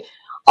 Sorry,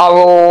 are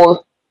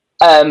all.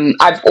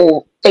 I've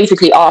all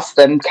basically asked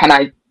them, can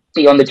I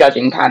be on the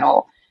judging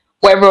panel?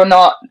 Whether or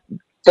not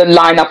the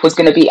lineup was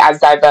going to be as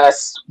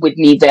diverse with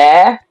me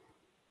there,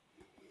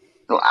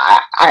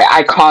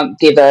 I can't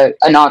give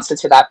an answer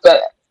to that. But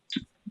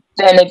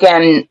then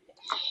again,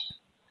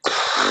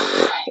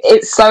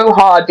 it's so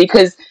hard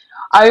because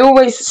I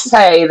always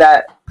say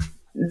that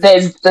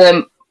there's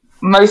the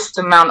most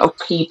amount of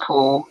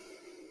people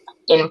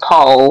in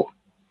pole.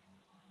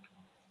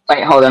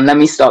 Wait, hold on. Let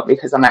me stop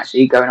because I'm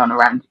actually going on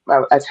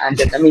a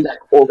tangent. Let me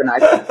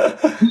organize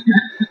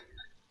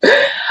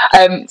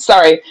it.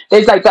 Sorry.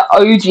 There's like the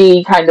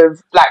OG kind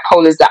of black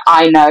polers that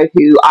I know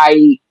who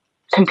I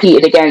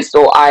competed against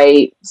or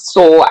I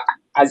saw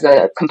as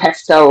a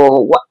competitor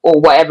or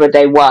whatever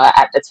they were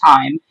at the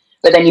time.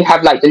 But then you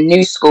have like the new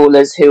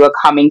schoolers who are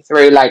coming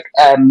through, like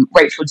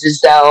Rachel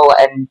Giselle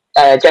and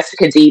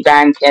Jessica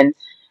D-Bank and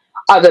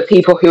other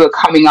people who are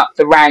coming up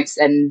the ranks.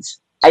 And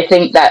I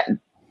think that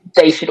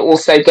they should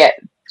also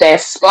get their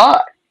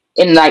spot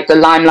in like the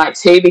limelight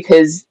too,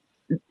 because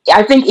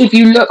I think if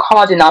you look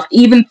hard enough,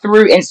 even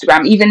through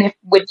Instagram, even if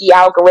with the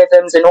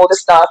algorithms and all the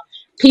stuff,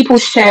 people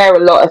share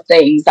a lot of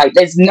things. Like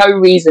there's no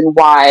reason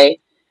why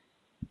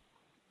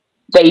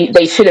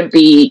they shouldn't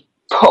be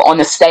put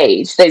on a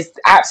stage. There's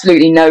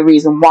absolutely no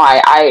reason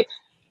why.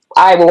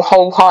 I will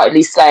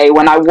wholeheartedly say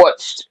when I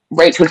watched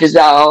Rachel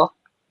Giselle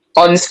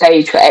on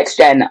stage for X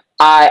Gen,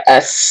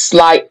 a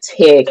slight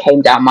tear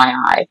came down my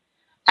eye.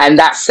 And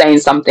that's saying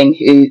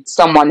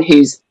someone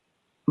who's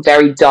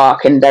very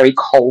dark and very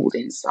cold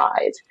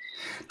inside.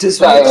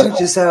 Does Rachel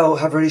Giselle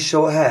have really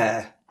short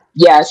hair?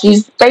 Yeah,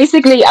 she's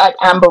basically like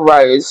Amber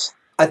Rose.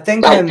 I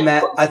think I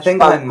met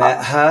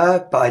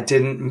her, but I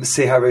didn't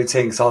see her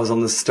routine because I was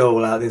on the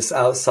stool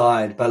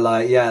outside. But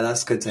like, yeah,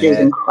 that's good to hear.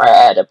 She's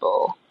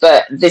incredible.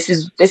 But this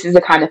is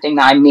the kind of thing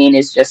that I mean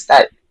is just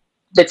that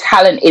the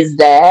talent is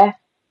there.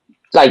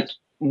 Like,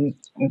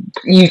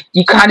 you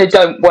kind of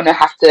don't want to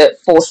have to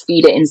force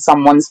feed it in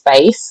someone's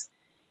face.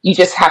 You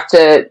just have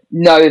to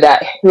know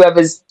that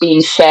whoever's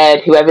being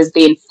shared, whoever's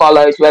being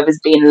followed, whoever's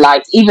being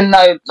liked, even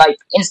though like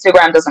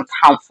Instagram doesn't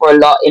count for a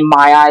lot in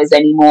my eyes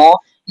anymore,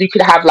 you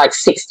could have like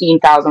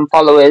 16,000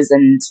 followers,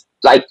 and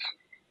like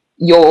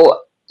your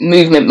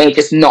movement may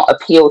just not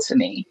appeal to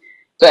me.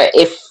 But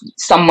if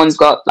someone's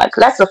got like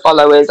lesser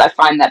followers, I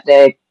find that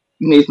their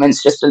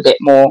movement's just a bit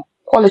more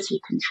quality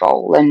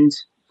control and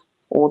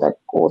all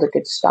the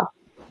good stuff.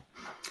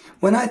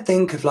 When I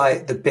think of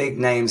like the big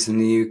names in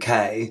the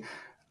UK,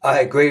 I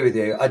agree with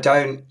you.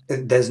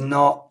 There's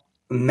not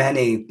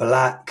many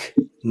black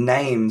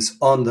names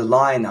on the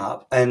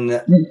lineup.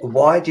 And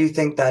why do you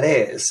think that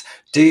is?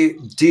 Do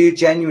you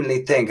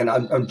genuinely think, and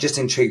I'm just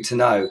intrigued to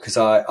know, because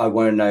I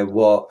want to know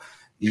what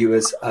you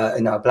as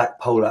a black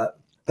poler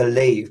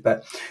believe,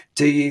 but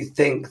do you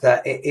think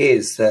that it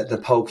is that the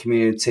pole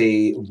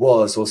community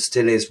was or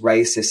still is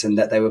racist and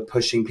that they were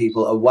pushing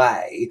people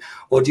away?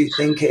 Or do you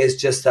think it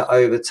is just that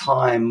over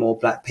time more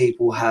black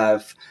people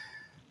have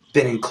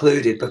been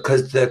included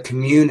because the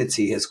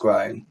community has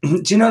grown?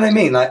 Do you know what I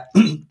mean? Like,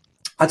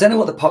 I don't know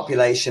what the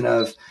population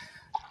of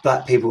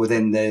black people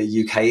within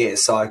the UK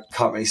is, so I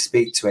can't really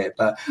speak to it,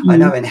 but I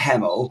know in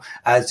Hemel,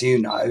 as you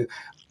know,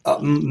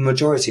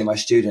 majority of my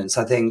students,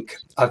 I think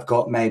I've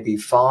got maybe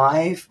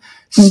 5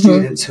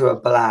 students who are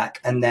black,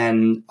 and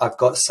then I've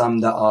got some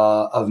that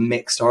are of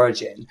mixed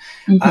origin.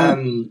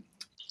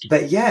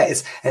 But yeah,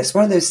 it's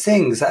one of those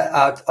things that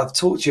I've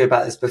talked to you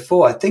about this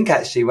before. I think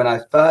actually when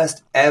I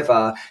first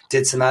ever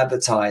did some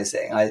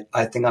advertising,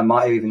 I think I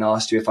might have even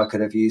asked you if I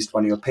could have used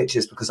one of your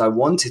pictures, because I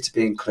wanted to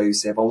be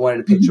inclusive. I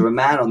wanted a picture of a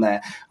man on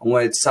there. I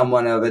wanted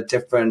someone of a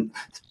different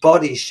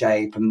body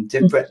shape and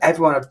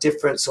everyone of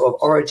different sort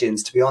of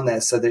origins to be on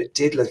there so that it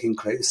did look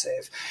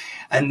inclusive.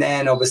 And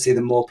then obviously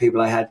the more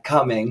people I had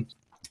coming,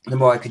 the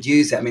more I could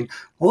use it. I mean,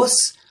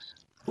 what's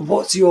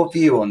your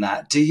view on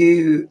that? Do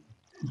you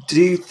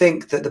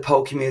think that the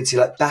pole community,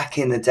 like back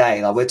in the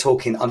day, like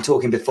I'm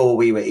talking before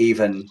we were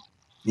even,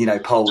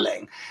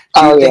 polling,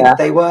 do you think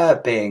they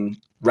were being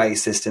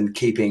racist and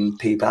keeping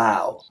people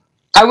out?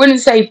 I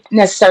wouldn't say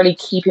necessarily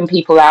keeping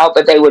people out,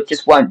 but they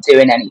weren't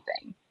doing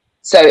anything.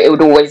 So it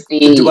would always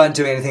be... They weren't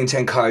doing anything to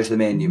encourage them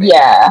in, you mean?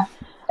 Yeah.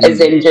 As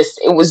in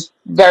it was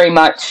very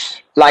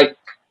much like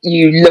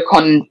you look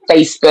on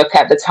Facebook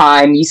at the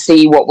time, you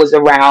see what was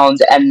around,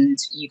 and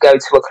you go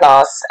to a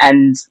class,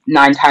 and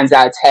 9 times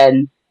out of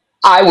 10...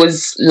 I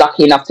was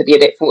lucky enough to be a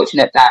bit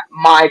fortunate that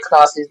my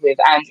classes with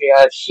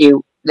Andrea,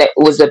 that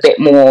was a bit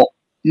more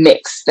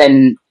mixed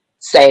than,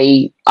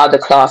 say, other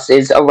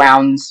classes in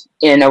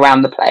and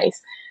around the place.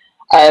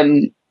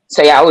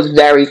 So yeah, I was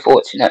very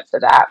fortunate for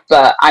that,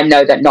 but I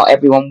know that not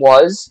everyone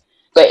was.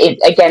 But it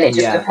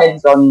just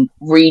depends on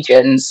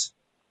regions,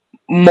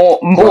 more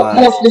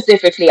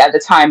specifically at the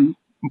time,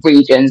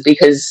 regions,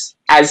 because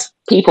as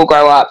people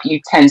grow up,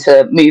 you tend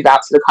to move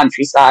out to the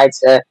countryside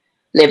to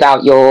live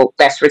out your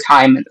best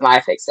retirement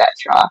life,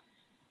 etc.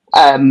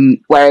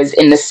 Whereas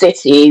in the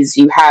cities,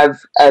 you have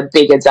a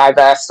bigger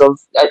diverse of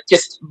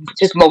just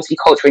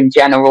multicultural in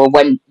general.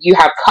 When you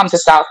have come to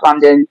South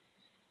London,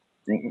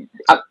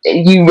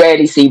 you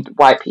rarely see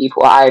white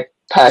people, I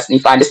personally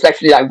find,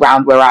 especially like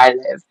round where I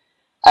live.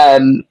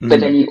 But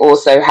then you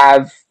also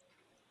have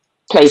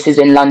places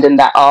in London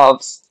that are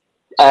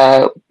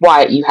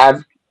white. You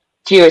have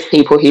Jewish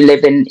people who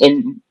live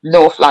in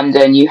North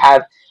London. You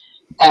have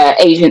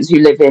Asians who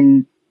live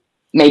in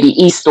maybe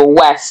East or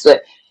West.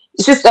 But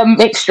it's just a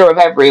mixture of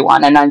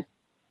everyone. And I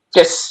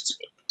just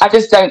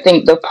don't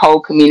think the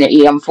pole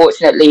community,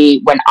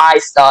 unfortunately, when I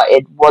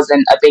started,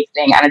 wasn't a big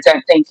thing. And I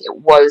don't think it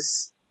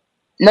was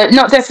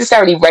not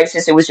necessarily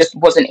racist. It just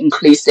wasn't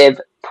inclusive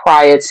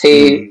prior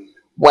to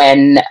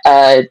when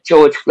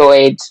George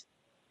Floyd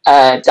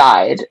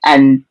died,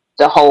 and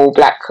the whole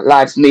Black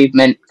Lives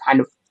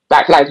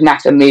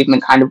Matter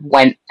movement kind of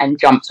went and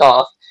jumped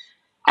off.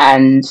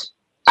 And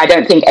I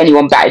don't think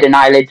anyone batted an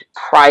eyelid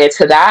prior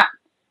to that.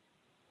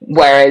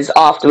 Whereas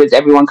afterwards,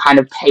 everyone kind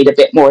of paid a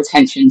bit more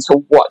attention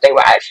to what they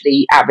were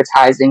actually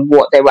advertising,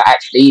 what they were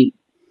actually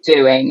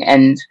doing.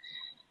 And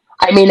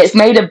I mean, it's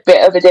made a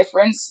bit of a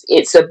difference.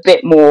 It's a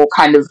bit more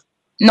kind of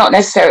not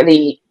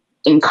necessarily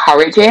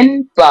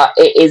encouraging, but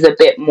it is a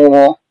bit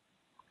more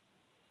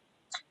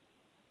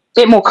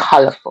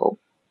colourful.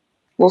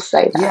 We'll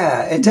say that.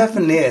 Yeah, it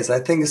definitely is. I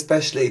think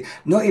especially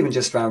not even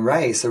just around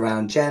race,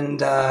 around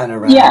gender and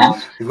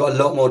around, we've got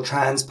a lot more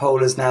trans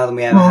polers now than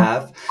we ever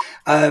have.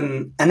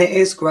 And it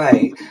is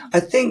great. I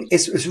think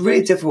it's a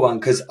really difficult one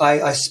because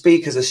I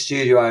speak as a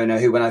studio owner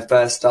who, when I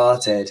first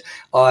started,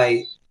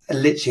 I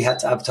literally had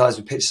to advertise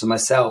with pictures of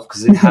myself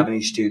because I didn't have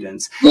any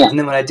students. And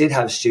then when I did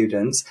have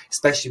students,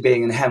 especially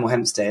being in Hemel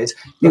Hempstead,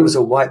 it was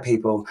all white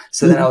people.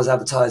 So then I was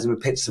advertising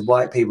with pictures of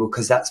white people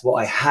because that's what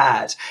I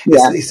had.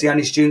 It's the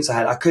only students I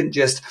had. I couldn't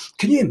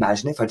can you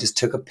imagine if I just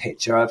took a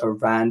picture of a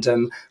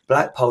random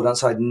black pole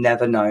dancer I'd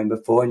never known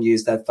before and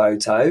used their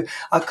photo?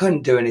 I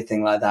couldn't do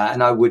anything like that,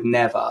 and I would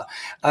never.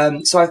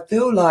 So I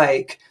feel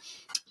like,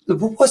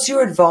 what's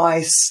your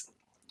advice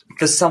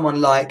for someone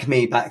like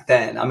me back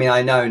then? I mean,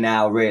 I know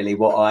now really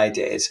what I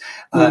did,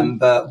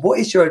 but what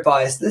is your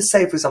advice? Let's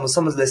say, for example,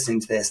 someone's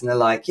listening to this and they're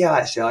like, yeah,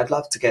 actually, I'd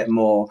love to get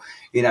more,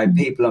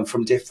 people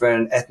from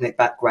different ethnic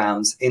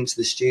backgrounds into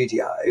the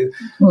studio.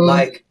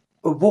 Like,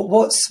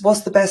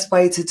 what's the best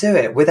way to do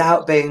it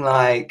without being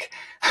like,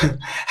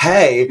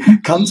 hey,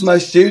 come to my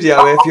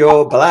studio if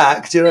you're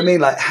black? Do you know what I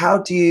mean? Like, how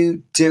do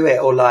you do it?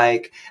 Or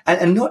like,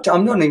 and not,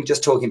 I'm not even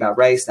just talking about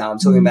race now. I'm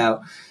talking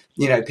about,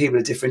 you know, people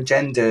of different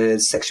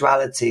genders,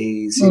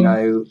 sexualities, you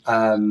know,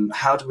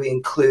 how do we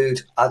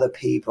include other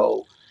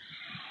people?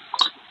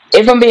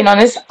 If I'm being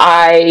honest,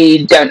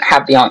 I don't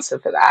have the answer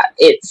for that.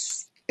 It's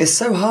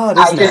so hard,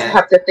 isn't it? I just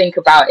have to think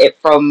about it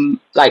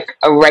from like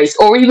a race,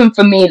 or even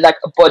for me, like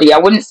a body. I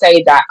wouldn't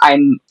say that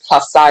I'm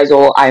plus size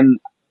or I'm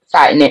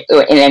fat in it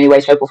or in any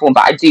way, shape, or form,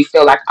 but I do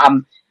feel like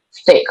I'm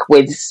thick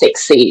with 6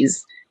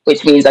 C's,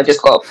 which means I've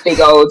just got big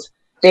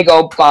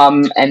old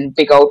bum and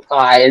big old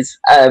thighs.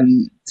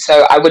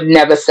 So I would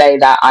never say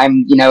that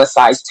I'm, you know, a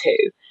size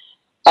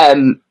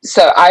 2.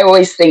 So I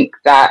always think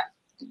that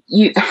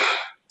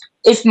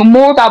it's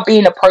more about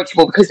being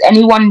approachable, because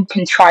anyone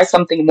can try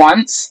something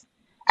once.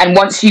 And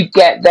once you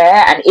get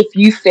there, and if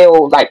you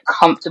feel like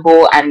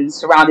comfortable and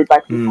surrounded by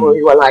people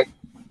who are like,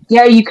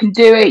 yeah, you can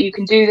do it, you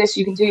can do this,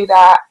 you can do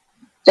that,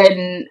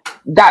 then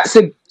that's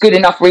a good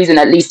enough reason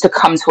at least to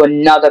come to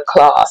another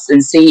class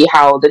and see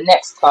how the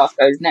next class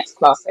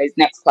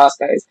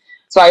goes.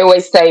 So I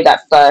always say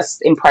that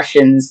first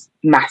impressions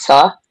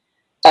matter.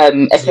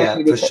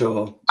 Especially for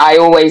sure. I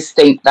always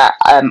think that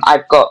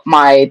I've got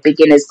my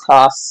beginners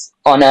class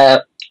on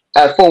a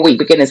 4-week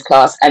beginners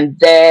class, and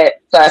their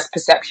first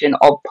perception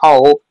of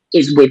pole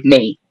is with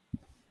me.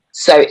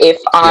 So if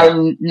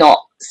I'm not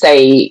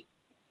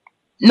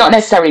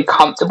necessarily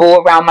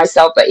comfortable around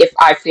myself, but if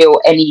I feel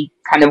any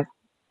kind of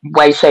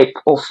way, shape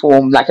or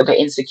form like a bit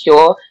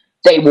insecure,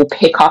 they will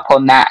pick up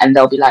on that and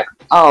they'll be like,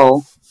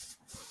 oh,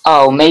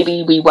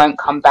 maybe we won't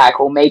come back,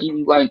 or maybe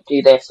we won't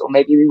do this, or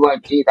maybe we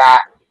won't do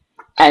that.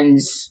 And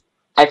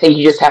I think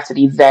you just have to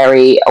be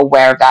very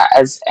aware of that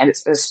as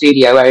a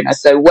studio owner.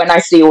 So when I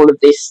see all of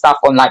this stuff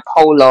on like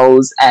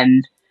polos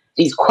and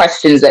these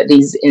questions that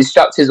these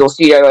instructors or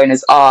studio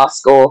owners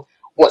ask, or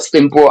what's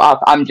been brought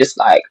up, I'm just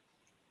like,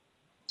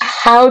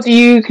 how do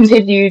you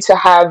continue to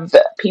have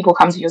people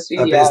come to your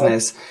studio? A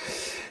business.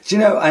 Do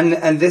you know,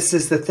 and this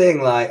is the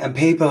thing, like, and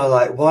people are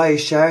like, why are you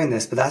sharing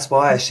this? But that's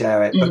why I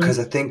share it, because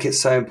I think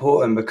it's so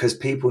important, because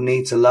people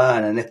need to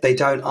learn. And if they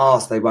don't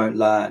ask, they won't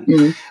learn.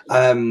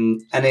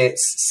 And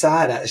it's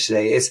sad,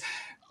 actually.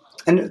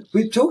 And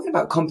we're talking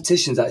about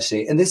competitions,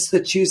 actually. And this is the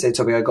Tuesday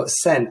topic I got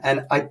sent.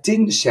 And I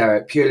didn't share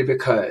it purely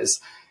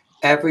because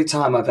every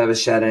time I've ever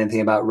shared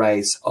anything about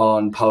race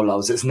on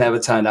polos, it's never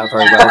turned out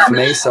very well for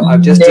me. So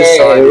I've just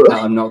decided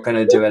that I'm not going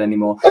to do it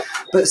anymore.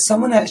 But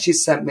someone actually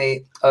sent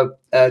me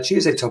a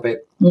Tuesday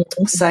topic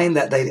saying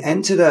that they'd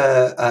entered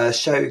a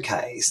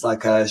showcase,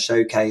 not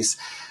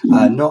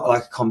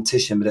like a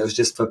competition, but it was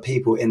just for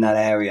people in that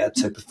area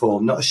to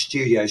perform, not a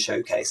studio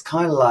showcase,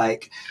 kind of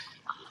like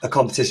a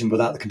competition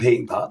without the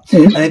competing part.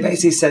 And they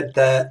basically said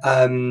that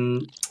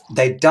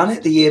they'd done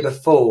it the year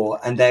before,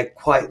 and they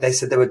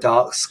said they were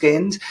dark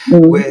skinned,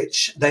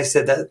 which they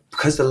said that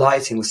because the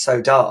lighting was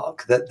so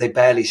dark that they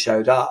barely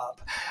showed up.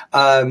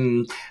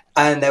 And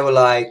they were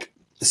like,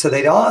 so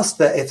they'd asked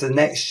that if the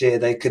next year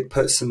they could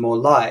put some more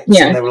lights.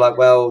 And they were like,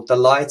 well, the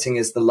lighting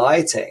is the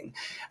lighting.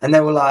 And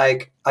they were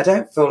like, I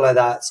don't feel like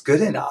that's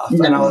good enough.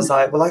 And I was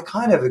like, well, I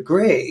kind of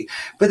agree.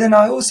 But then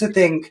I also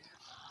think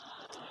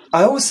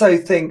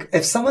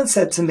if someone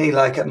said to me,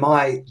 like, at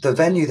the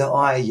venue that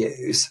I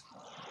use,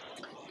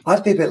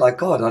 I'd be a bit like,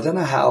 God, I don't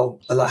know how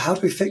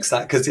do we fix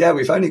that? Because,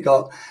 we've only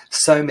got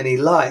so many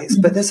lights,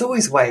 but there's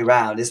always a way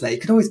around, isn't there?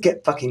 You can always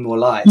get fucking more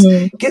lights.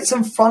 Get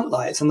some front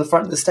lights on the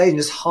front of the stage and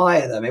just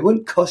hire them. It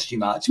wouldn't cost you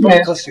much. It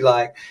would cost you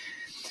like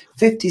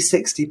 50,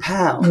 60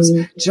 pounds. Do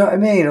you know what I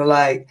mean? Or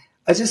like,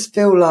 I just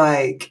feel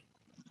like,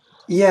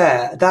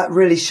 that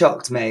really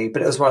shocked me.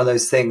 But it was one of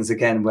those things,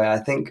 again, where I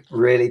think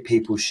really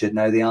people should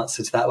know the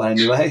answer to that one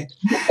anyway.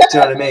 Do you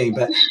know what I mean?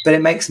 But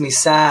it makes me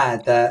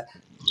sad that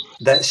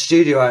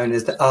studio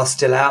owners that are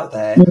still out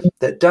there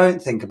that don't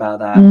think about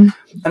that. And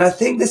I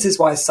think this is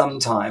why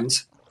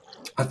sometimes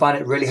I find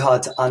it really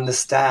hard to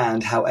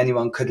understand how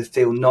anyone could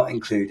feel not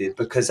included,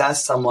 because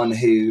as someone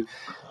who,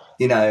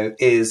 you know,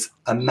 is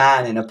a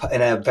man in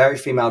a very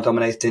female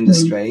dominated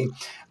industry,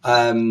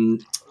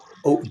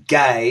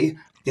 gay,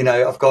 you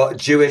know, I've got a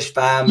Jewish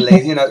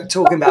family, you know,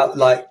 talking about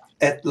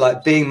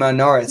like being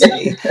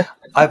minority.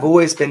 I've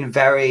always been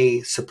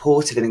very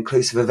supportive and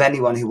inclusive of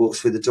anyone who walks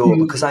through the door,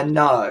 because I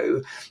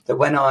know that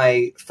when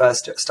I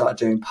first started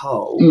doing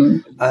pole,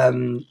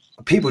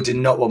 people did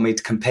not want me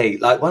to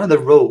compete. Like, one of the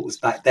rules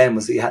back then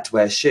was that you had to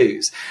wear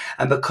shoes.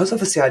 And because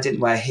obviously I didn't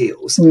wear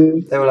heels,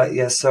 they were like,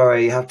 yeah,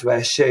 sorry, you have to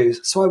wear shoes.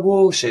 So I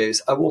wore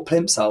shoes. I wore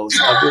plimsolls.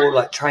 I wore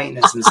like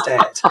trainers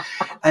instead.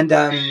 And,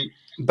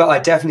 but I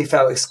definitely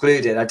felt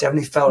excluded. I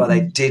definitely felt like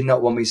they did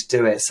not want me to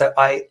do it. So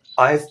I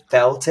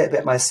felt it a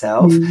bit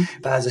myself,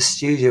 but as a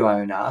studio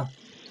owner,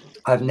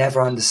 I've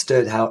never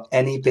understood how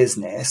any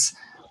business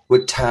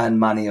would turn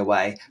money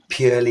away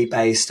purely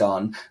based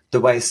on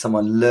the way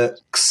someone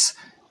looks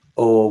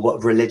or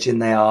what religion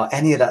they are,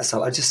 any of that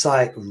stuff. I'm just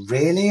like,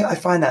 really? I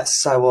find that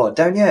so odd,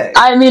 don't you?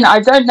 I mean, I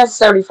don't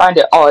necessarily find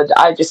it odd.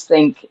 I just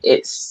think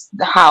it's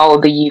how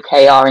the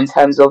UK are in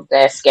terms of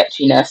their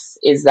sketchiness,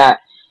 is that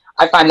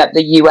I find that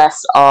the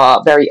US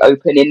are very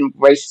open in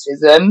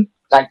racism.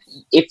 Like,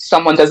 if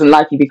someone doesn't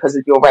like you because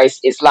of your race,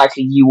 it's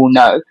likely you will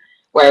know.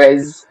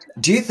 Whereas,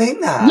 Do you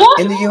think that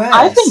yeah, in the US?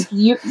 I think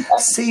you,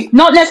 See,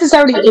 not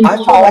necessarily in I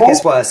feel like whole.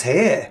 it's worse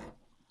here.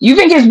 You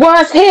think it's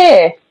worse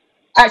here?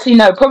 Actually,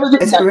 no, probably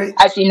It's no. really,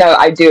 Actually, no,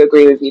 I do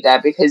agree with you there,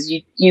 because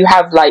you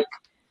have, like,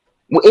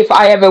 if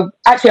I ever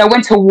actually, I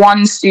went to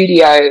one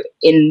studio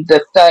in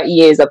the 30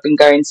 years I've been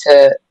going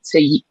to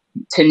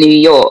New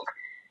York,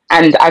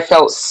 and I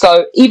felt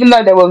so, even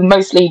though there were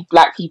mostly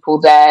black people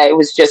there, it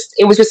was just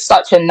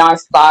such a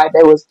nice vibe.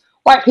 There was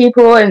white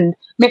people and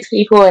mixed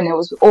people, and it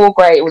was all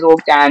great. It was all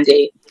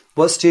dandy.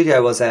 what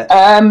studio was it?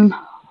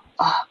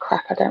 Oh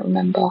crap, I don't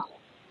remember.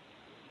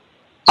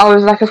 Oh, it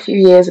was like a few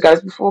years ago. It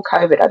was before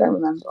COVID. I don't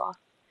remember.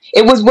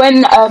 It was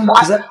when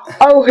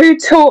who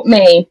taught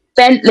me?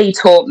 Bentley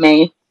taught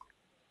me.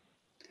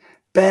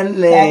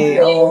 Bentley.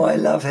 Oh, I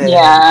love him.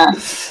 Yeah.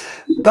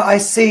 But I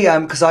see,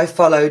 because I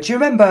follow. Do you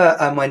remember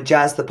when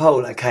Jazz the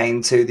Polar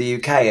came to the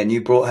UK and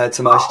you brought her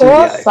to my Of studio?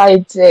 course I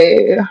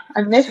do.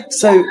 I miss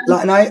So,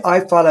 like, and I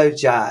follow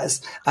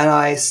Jazz, and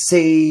I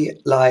see,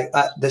 like,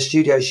 at the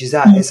studio she's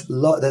at, there's a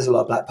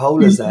lot of black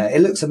polars there.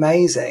 It looks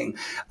amazing.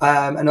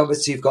 And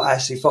obviously you've got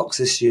Ashley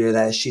Fox's studio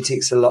there. She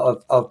takes a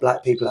lot of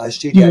black people at her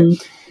studio.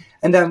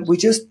 And we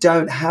just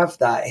don't have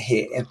that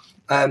here.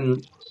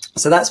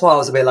 So that's why I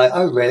was a bit like,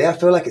 oh, really? I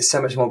feel like it's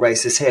so much more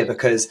racist here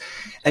because,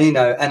 and you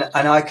know,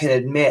 and I can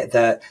admit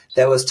that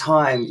there was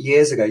time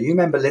years ago. You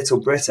remember Little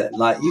Britain?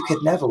 Like, you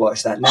could never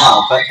watch that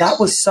now, but that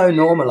was so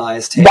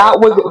normalized here. That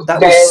was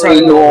very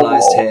so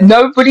normalized here.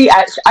 Nobody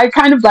actually, I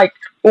kind of like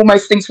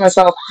almost think to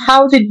myself,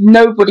 how did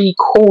nobody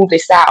call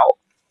this out?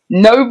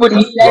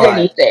 Nobody said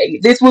anything.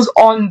 This was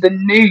on the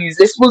news.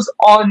 This was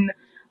on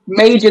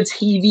major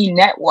TV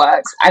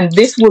networks, and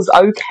this was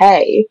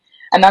okay.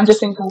 And I'm just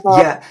thinking,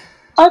 yeah,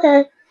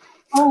 okay.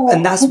 Oh.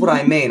 And that's what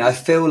I mean. I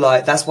feel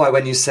like that's why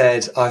when you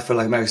said I feel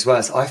like America's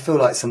worse, I feel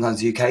like sometimes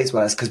the UK's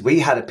worse because we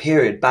had a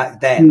period back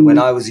then when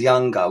I was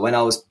younger, when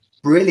I was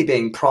really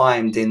being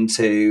primed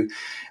into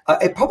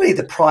probably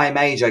the prime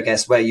age, I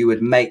guess, where you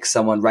would make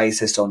someone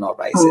racist or not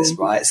racist,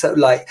 right? So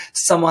like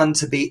someone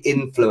to be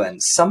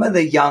influenced. Some of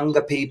the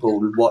younger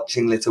people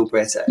watching Little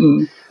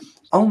Britain.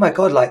 Oh my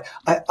God, like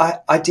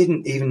I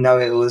didn't even know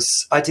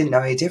I didn't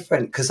know any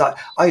different because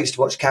I used to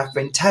watch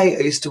Catherine Tate,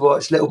 I used to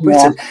watch Little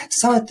Britain. Yeah.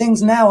 Some of the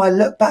things now I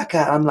look back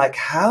at, I'm like,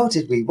 how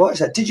did we watch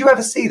that? Did you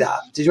ever see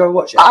that? Did you ever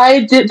watch it?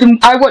 I did.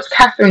 I watched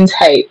Catherine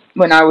Tate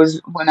when I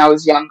was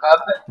younger.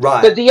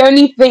 Right. But the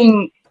only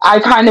thing I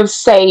kind of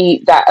say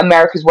that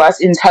America's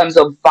worse in terms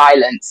of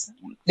violence.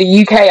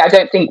 The UK, I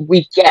don't think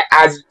we get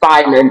as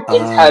violent in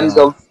terms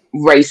of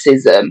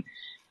racism.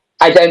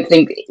 I don't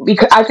think,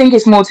 because I think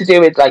it's more to do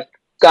with like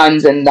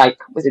guns and like,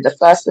 was it the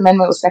First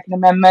Amendment or Second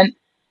Amendment,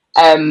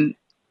 and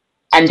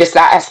just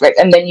that aspect.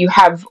 And then you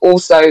have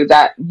also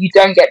that you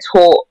don't get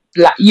taught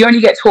you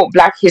only get taught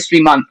Black History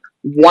Month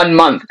 1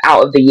 month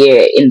out of the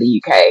year in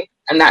the UK,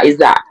 and that is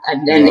that.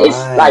 And then it's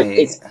like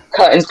it's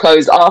curtains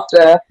closed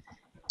after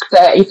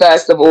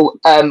 31st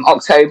of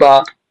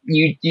October.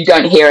 You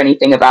don't hear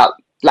anything about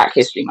Black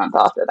History Month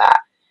after that.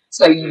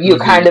 So you're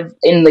kind of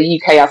in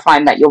the UK. I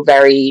find that you're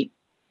very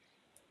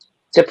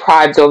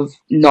deprived of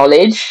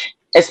knowledge,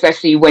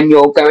 especially when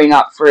you're going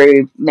up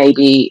through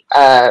maybe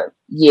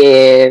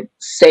year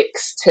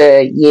 6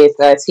 to year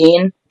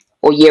 13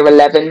 or year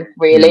 11,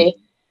 really.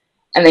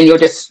 And then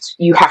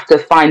you have to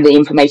find the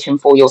information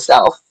for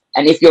yourself.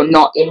 And if you're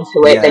not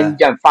into it, then you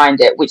don't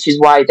find it, which is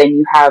why then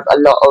you have a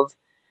lot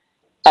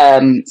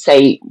of,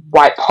 say,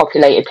 white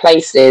populated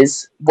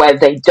places where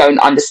they don't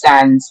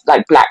understand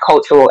like Black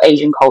culture or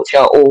Asian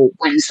culture, or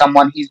when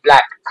someone who's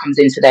Black comes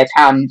into their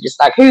town, just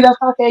like, who the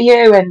fuck are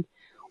you? And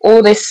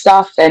all this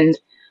stuff and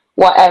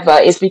whatever,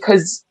 is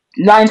because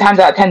 9 times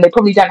out of 10 they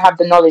probably don't have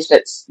the knowledge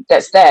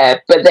that's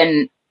there. But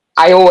then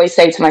I always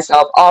say to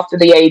myself, after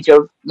the age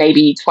of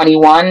maybe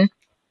 21,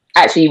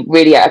 actually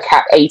really at a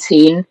cap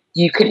 18,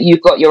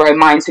 you've got your own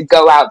mind to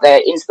go out there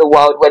into the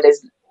world where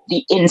there's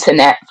the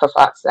internet, for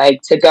fuck's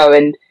sake, to go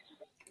and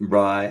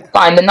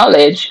find the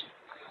knowledge.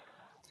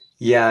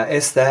 Yeah,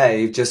 it's there.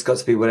 You've just got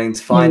to be willing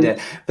to find it.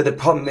 But the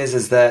problem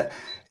is that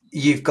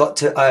you've got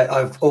to,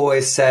 I've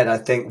always said, I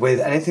think with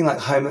anything like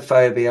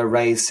homophobia,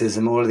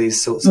 racism, all of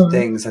these sorts of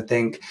things, I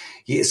think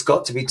it's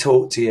got to be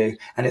taught to you.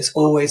 And it's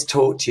always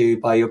taught to you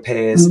by your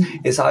peers.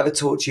 It's either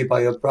taught to you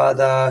by your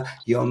brother,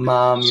 your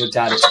mum, your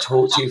dad. It's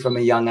taught to you from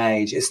a young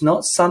age. It's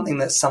not something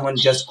that someone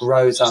just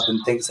grows up and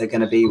thinks they're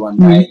going to be one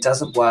day. It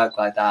doesn't work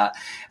like that.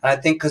 And I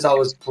think because I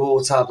was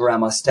brought up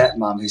around my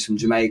stepmom, who's from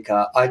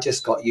Jamaica, I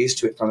just got used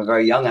to it from a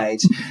very young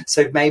age.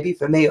 So maybe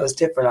for me it was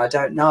different. I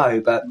don't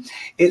know. But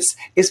it's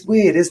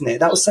weird, isn't it?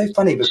 That was so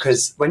funny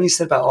because when you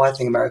said about, I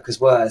think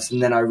America's worse,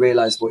 and then I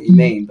realised what you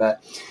mean.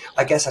 But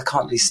I guess I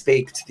can't really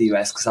speak to the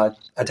US because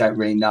I don't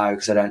really know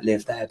because I don't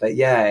live there. But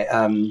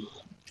yeah,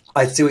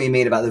 I see what you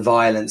mean about the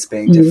violence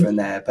being different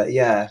there, but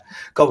yeah,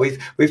 God,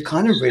 we've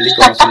kind of really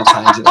gone off on a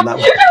tangent on that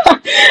one.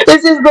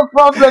 This is the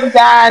problem,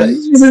 Dan.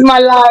 This is my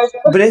life.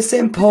 But it's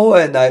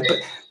important though.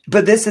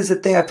 But this is the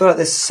thing. I feel like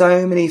there's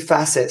so many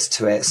facets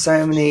to it,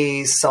 so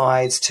many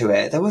sides to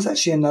it. There was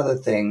actually another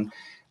thing.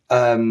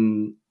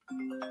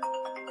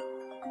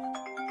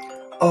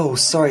 Oh,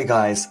 sorry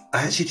guys.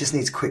 I actually just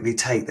need to quickly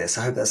take this.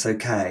 I hope that's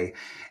okay.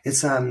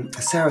 It's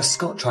Sarah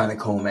Scott trying to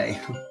call me.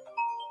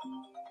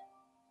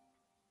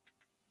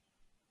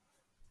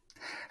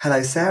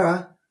 Hello,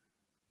 Sarah.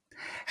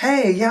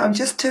 Hey, yeah, I'm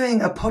just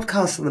doing a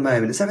podcast at the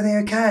moment. Is everything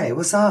okay?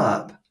 What's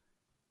up?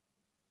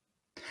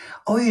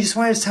 Oh, you just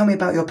wanted to tell me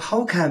about your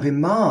pole camp in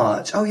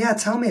March. Oh, yeah,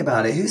 tell me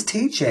about it. Who's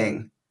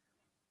teaching?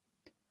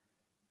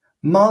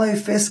 Marlo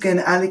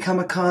Fiskin, Ali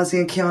Kamikaze,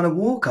 and Kiana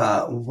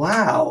Walker.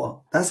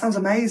 Wow, that sounds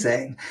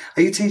amazing.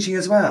 Are you teaching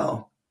as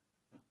well?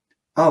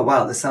 Oh,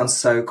 wow, this sounds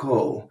so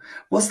cool.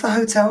 What's the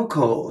hotel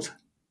called?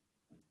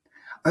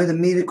 Oh, the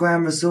Meter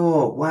Grand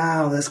Resort.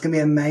 Wow, that's going to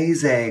be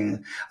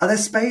amazing. Are there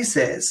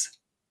spaces?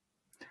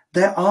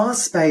 There are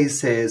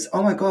spaces.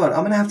 Oh my God,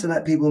 I'm going to have to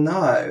let people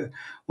know.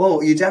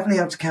 Well, you definitely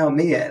have to count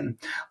me in.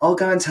 I'll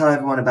go and tell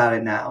everyone about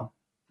it now.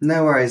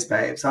 No worries,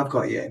 babes. I've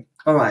got you.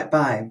 All right,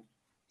 bye.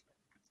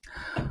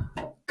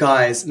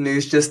 Guys,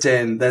 news just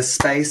in. There's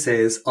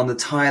spaces on the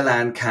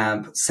Thailand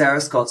camp.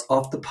 Sarah Scott's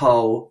off the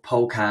pole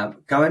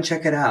camp. Go and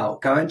check it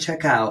out. Go and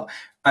check out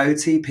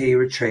OTP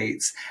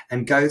Retreats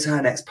and go to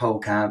her next pole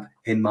camp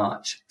in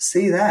March.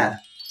 See you there.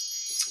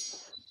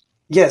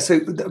 Yeah, so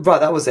right,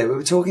 that was it. We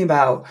were talking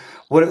about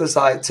what it was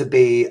like to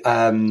be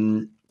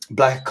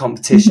black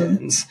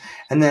competitions,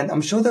 and then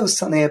I'm sure there was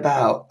something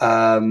about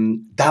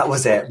that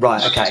was it.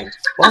 Right, okay.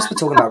 Whilst we're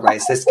talking about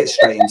race, let's get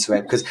straight into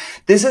it, because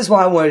this is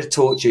why I wanted to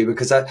talk to you,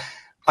 because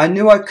I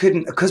knew I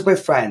couldn't, because we're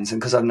friends and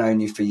because I've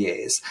known you for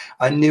years,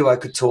 I knew I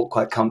could talk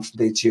quite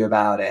comfortably to you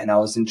about it, and I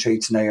was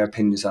intrigued to know your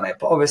opinions on it.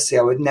 But obviously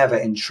I would never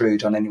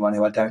intrude on anyone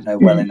who I don't know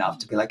well enough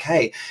to be like,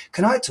 hey,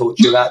 can I talk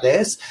to you about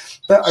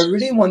this? But I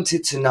really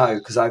wanted to know,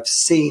 because I've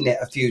seen it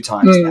a few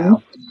times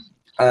now.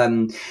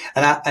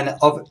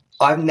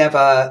 I've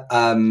never,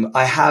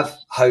 I have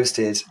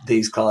hosted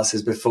these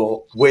classes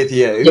before with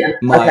you,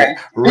 my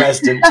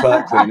resident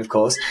twerk queen, of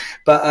course.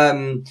 But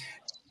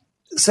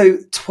so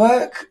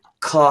twerk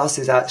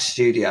classes at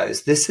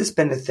studios, this has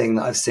been a thing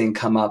that I've seen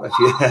come up. If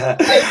you,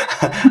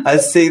 I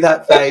see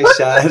that face,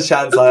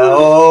 Shan's like,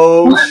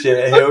 oh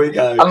shit, here we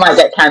go. I might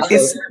get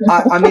cancelled.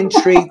 I'm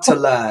intrigued to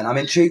learn.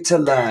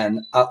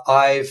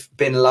 I've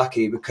been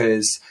lucky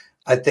because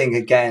I think,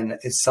 again,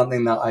 it's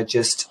something that I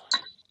just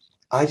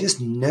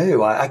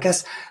knew. I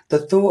guess the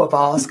thought of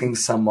asking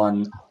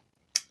someone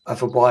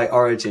of a white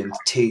origin to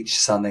teach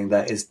something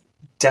that is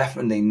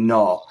definitely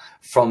not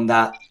from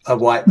a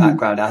white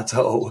background at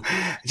all,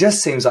 it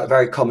just seems like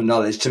very common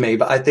knowledge to me.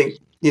 But I think,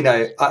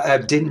 I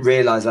didn't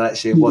realise that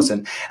actually it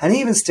wasn't. And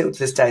even still to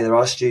this day, there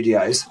are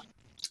studios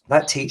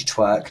that teach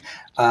twerk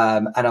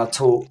and are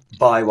taught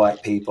by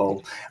white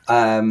people,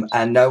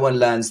 and no one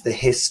learns the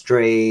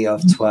history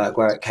of twerk,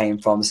 where it came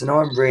from, so no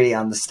one really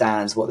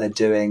understands what they're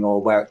doing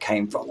or where it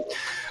came from.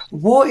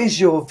 What is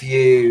your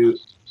view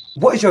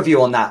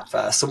on that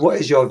first? So what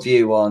is your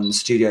view on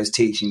studios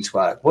teaching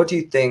twerk? What do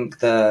you think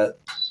the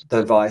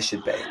advice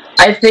should be?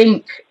 I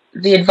think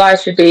the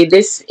advice should be,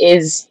 this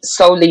is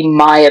solely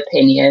my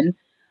opinion.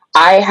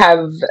 I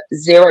have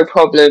zero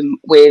problem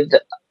with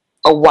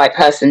a white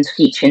person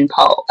teaching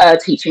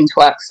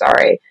twerk,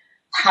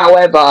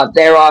 However,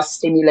 there are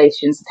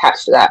stimulations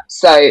attached to that.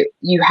 So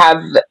you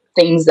have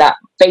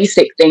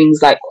basic things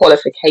like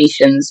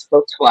qualifications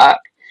for twerk.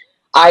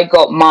 I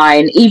got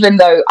mine, even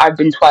though I've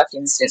been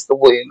twerking since the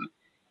womb,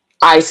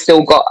 I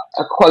still got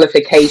a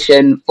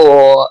qualification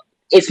for,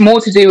 it's more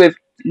to do with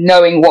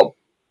knowing what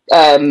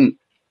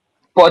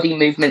body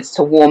movements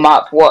to warm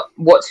up,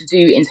 what to do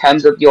in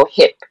terms of your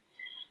hip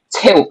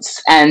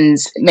tilts, and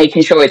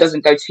making sure it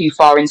doesn't go too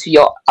far into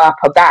your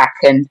upper back,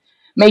 and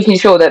making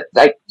sure that,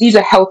 like, these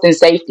are health and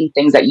safety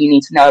things that you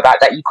need to know about,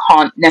 that you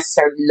can't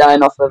necessarily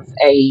learn off of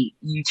a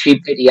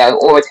YouTube video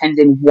or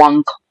attending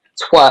one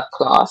twerk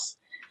class.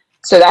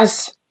 So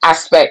that's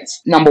aspect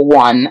number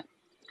one.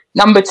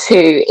 Number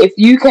two, if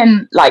you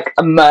can, like,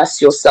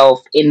 immerse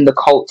yourself in the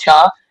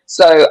culture.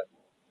 So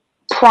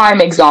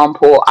prime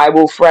example, I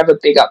will forever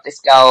big up this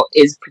girl,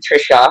 is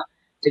Patricia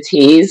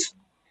DeTease.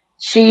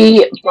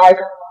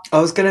 I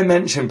was going to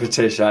mention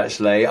Patricia,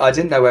 actually. I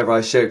didn't know whether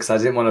I should, because I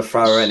didn't want to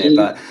throw her in it,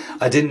 but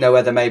I didn't know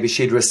whether maybe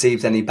she'd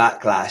received any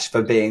backlash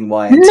for being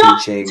white and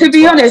teaching. To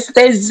be honest,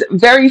 there's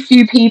very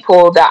few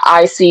people that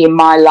I see in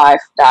my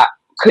life that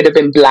could have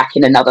been black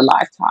in another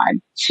lifetime.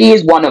 She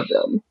is one of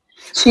them.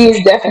 She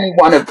is definitely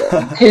one of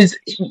them. Because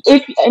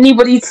if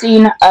anybody's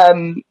seen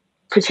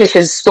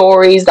Patricia's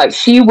stories, like,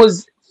 she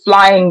was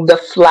flying the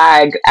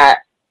flag at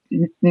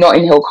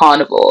Notting Hill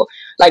Carnival.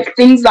 Like,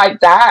 things like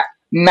that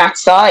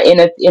matter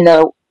in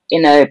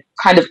a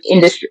kind of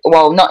industry,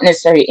 well, not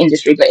necessarily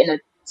industry, but in a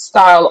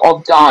style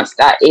of dance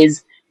that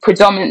is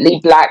predominantly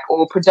black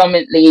or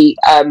predominantly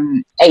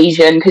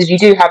Asian, because you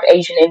do have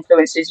Asian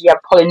influences, you have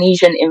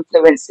Polynesian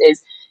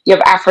influences, you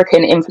have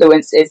African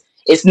influences.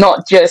 It's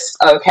not just,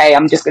 okay,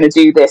 I'm just going to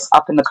do this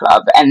up in the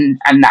club and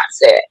that's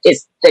it.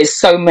 There's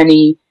so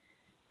many,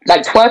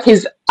 like twerk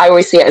is, I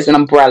always see it as an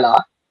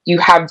umbrella. You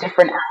have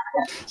different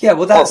aspects. Yeah,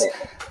 well, that's,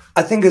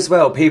 I think as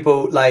well,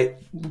 people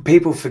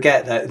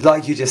forget that,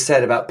 like you just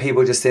said about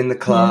people just in the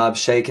club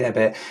shaking a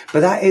bit, but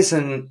that's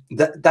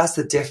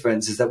the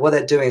difference, is that what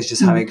they're doing is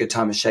just having a good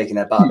time and shaking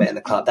their butt a bit in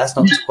the club. That's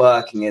not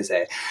twerking, is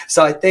it?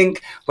 So I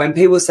think when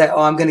people say,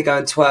 oh, I'm going to go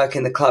and twerk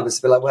in the club, it's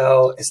a bit like,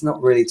 well, it's not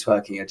really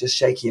twerking, you're just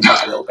shaking your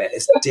butt a little bit.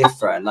 It's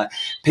different. Like,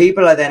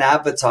 people are then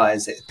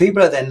advertising,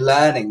 people are then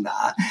learning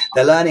that,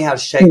 they're learning how to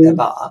shake their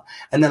butt,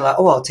 and they're like,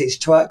 oh, I'll teach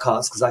twerk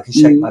class because I can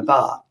shake my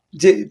butt.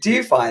 Do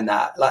you find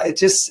that? Like, it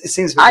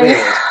seems a bit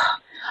weird.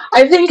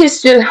 I think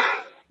it's just,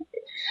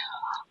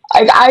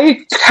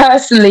 I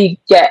personally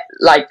get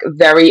like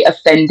very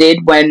offended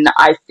when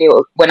I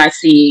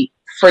see,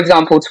 for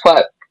example,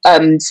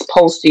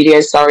 pole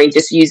studios,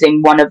 just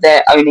using one of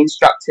their own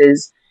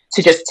instructors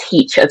to just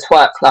teach a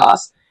twerk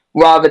class,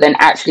 rather than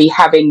actually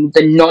having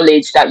the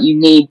knowledge that you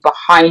need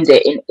behind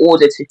it in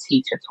order to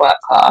teach a twerk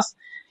class.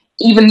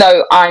 Even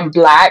though I'm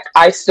Black,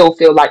 I still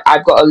feel like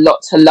I've got a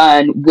lot to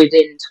learn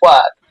within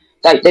twerk.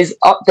 Like there's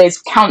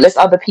countless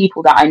other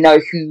people that I know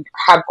who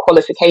have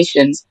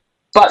qualifications,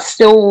 but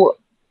still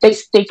they're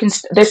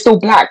still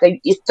Black.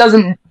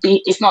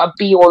 It's not a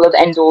be all of the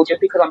end all.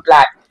 Just because I'm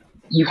Black,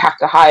 you have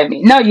to hire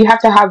me. No, you have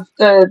to have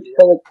the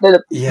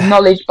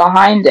knowledge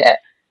behind it.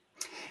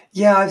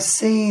 Yeah, I've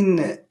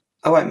seen,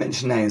 I won't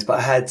mention names, but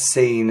I had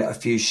seen a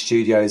few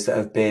studios that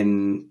have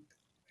been,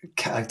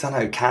 I don't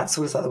know,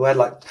 cancelled, is that the word?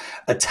 Like,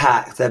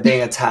 attacked. They're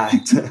being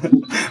attacked.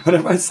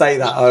 Whenever I say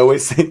that, I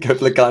always think of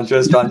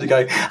Lacandra trying to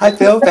go, I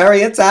feel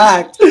very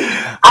attacked.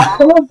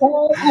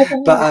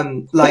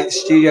 But like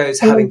studios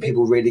having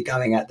people really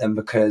going at them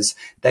because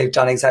they've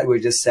done exactly what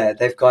you just said.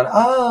 They've gone,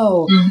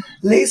 oh,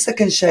 Lisa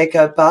can shake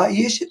her butt,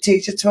 you should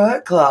teach a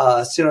twerk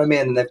class. Do you know what I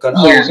mean? And they've gone,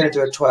 oh, we're going to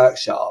do a twerk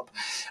shop.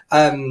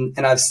 And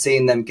I've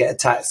seen them get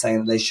attacked saying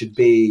that they should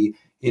be,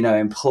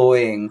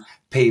 employing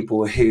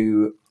people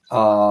who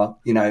are,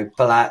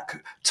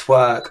 Black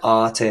twerk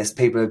artists,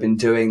 people who have been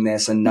doing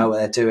this and know what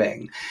they're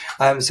doing.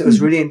 So it was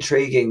really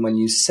intriguing when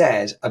you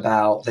said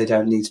about they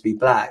don't need to be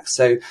Black.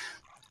 So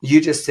you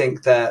just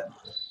think that,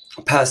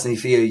 personally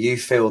for you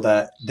feel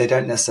that they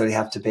don't necessarily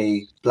have to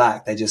be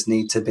Black. They just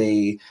need to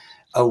be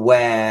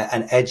aware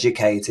and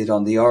educated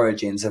on the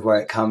origins of where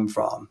it come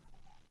from.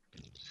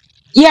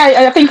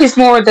 Yeah, I think it's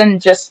more than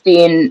just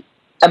being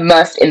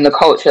immersed in the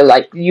culture.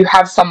 Like, you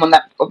have someone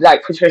that,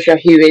 like Patricia,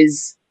 who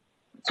is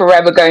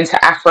forever going to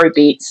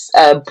Afrobeats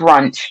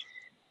brunch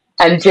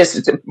and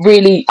just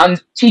really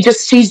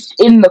she's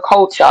in the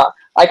culture.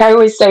 Like, I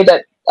always say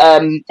that,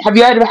 have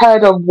you ever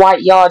heard of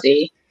White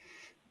Yardie?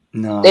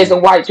 No. There's a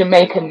white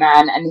Jamaican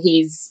man, and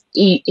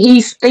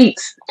he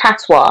speaks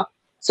patois.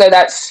 So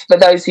that's, for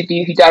those of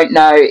you who don't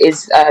know,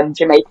 is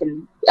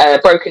Jamaican,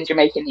 broken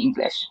Jamaican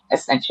English,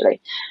 essentially.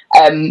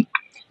 And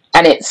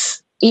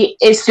it's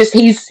just,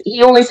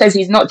 he always says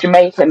he's not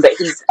Jamaican, but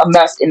he's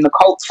immersed in the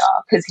culture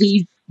because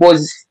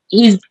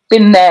he's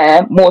been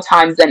there more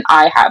times than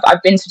I have.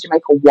 I've been to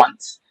Jamaica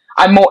once.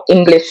 I'm more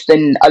English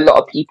than a lot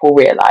of people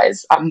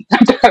realise. I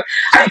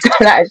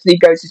don't actually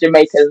go to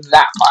Jamaica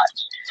that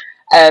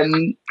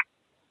much.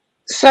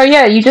 So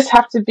yeah, you just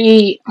have to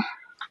be...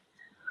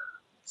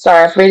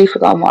 Sorry, I've really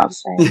forgotten what I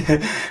was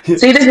saying.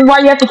 See, this is why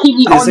you have to keep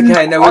me on. It's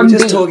okay. No, we're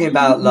just talking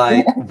about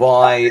like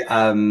why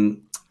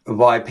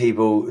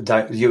people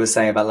don't... You were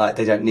saying about like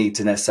they don't need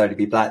to necessarily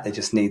be Black. They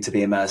just need to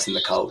be immersed in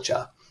the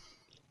culture.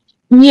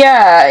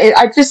 Yeah,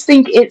 I just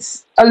think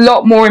it's a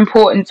lot more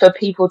important for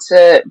people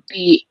to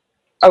be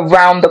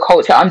around the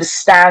culture,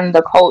 understand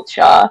the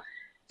culture,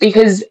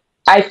 because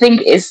I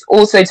think it's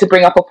also to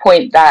bring up a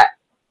point that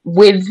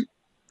with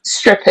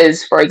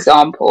strippers, for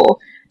example,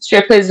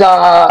 strippers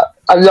are,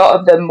 a lot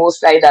of them will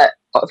say that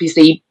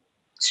obviously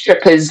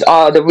strippers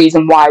are the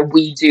reason why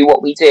we do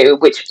what we do,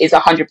 which is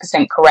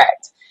 100%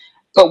 correct.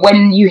 But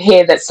when you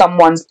hear that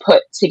someone's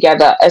put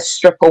together a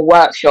stripper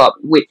workshop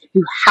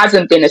who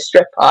hasn't been a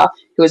stripper,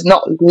 who has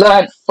not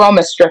learnt from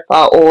a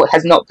stripper or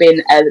has not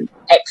been an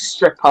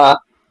ex-stripper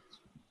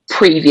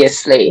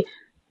previously,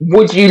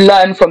 would you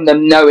learn from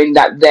them knowing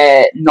that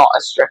they're not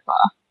a stripper?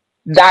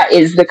 That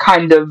is the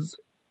kind of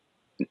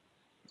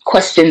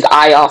questions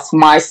I ask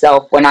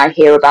myself when I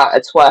hear about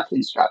a twerk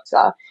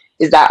instructor.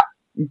 Is that,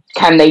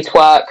 can they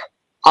twerk?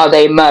 Are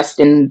they immersed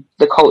in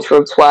the culture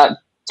of twerk?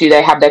 Do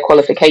they have their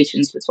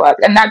qualifications for twerk?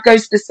 And that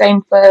goes the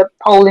same for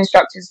pole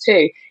instructors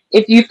too.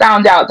 If you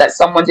found out that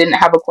someone didn't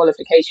have a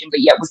qualification but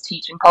yet was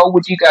teaching pole,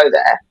 would you go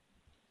there?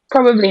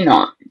 Probably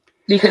not,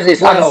 because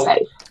it's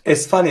unsafe.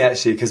 It's funny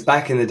actually, because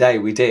back in the day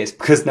we did,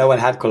 because no one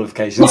had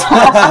qualifications.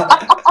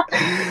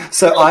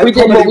 So I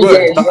probably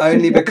would, but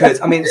only because,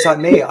 I mean, it's like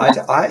me.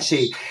 I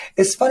actually,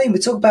 it's funny, we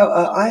talk about,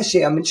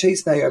 I'm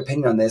intrigued to know your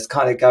opinion on this,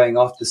 kind of going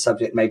off the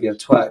subject maybe of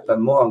twerk, but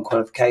more on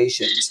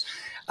qualifications.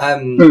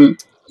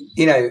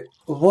 You know,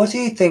 what do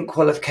you think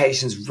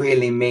qualifications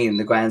really mean in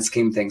the grand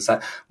scheme of things?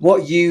 Like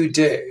what you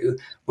do,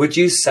 would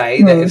you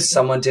say that if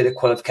someone did a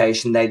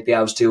qualification, they'd be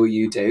able to do what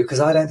you do? Because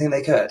I don't think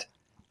they could.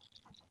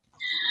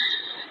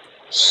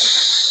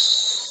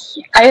 This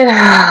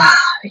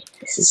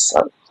is so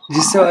hard.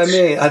 You see what I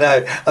mean? I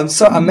know. I'm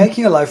sorry. I'm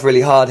making your life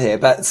really hard here,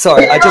 but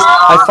sorry.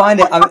 I find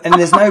it, and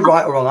there's no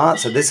right or wrong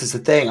answer. This is the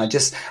thing.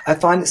 I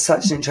find it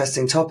such an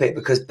interesting topic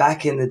because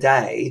back in the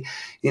day,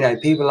 you know,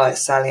 people like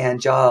Sally Ann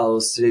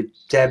Giles,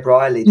 Deb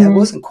Riley, there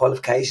wasn't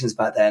qualifications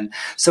back then.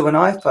 So when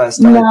I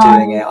first started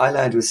doing it, I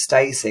learned with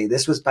Stacey.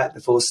 This was back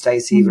before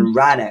Stacey even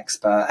ran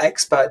Expert.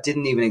 Expert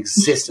didn't even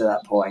exist at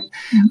that point.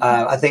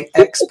 I think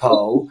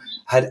Expol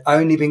had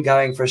only been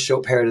going for a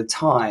short period of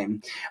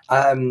time.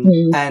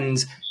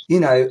 And you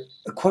know,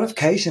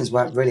 qualifications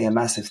weren't really a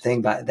massive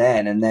thing back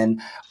then. And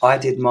then I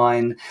did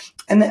mine.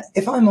 And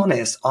if I'm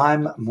honest,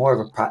 I'm more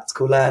of a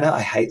practical learner. I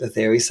hate the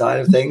theory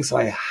side of things. So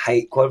I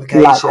hate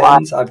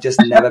qualifications. I've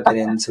just never been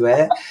into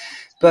it.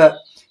 But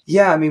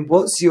yeah, I mean,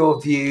 what's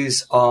your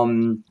views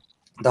on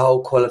the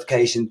whole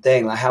qualification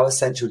thing? Like, how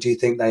essential do you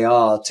think they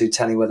are to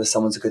telling whether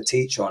someone's a good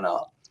teacher or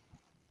not?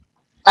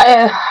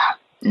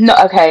 No,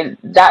 okay,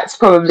 that's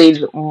probably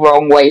the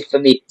wrong way for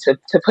me to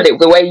put it.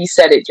 The way you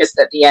said it just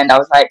at the end, I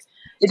was like,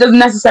 it doesn't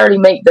necessarily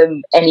make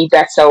them any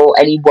better or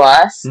any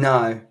worse.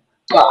 No.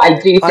 But I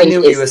do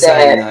think it's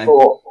there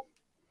for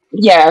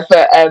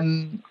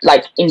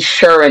like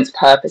insurance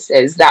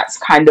purposes. That's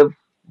kind of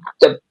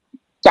the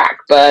back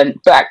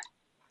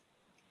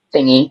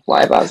thingy,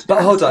 whatever.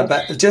 But hold on,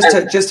 but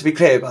just to be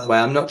clear, by the way,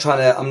 I'm not trying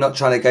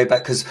to go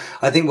back, because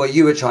I think what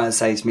you were trying to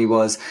say to me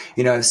was,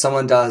 you know, if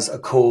someone does a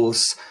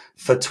course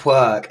for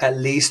twerk, at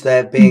least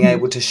they're being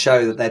able to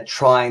show that they're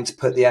trying to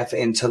put the effort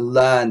in to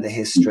learn the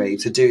history,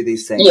 to do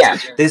these things. Yeah.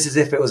 This is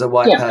if it was a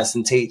white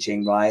person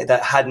teaching, right?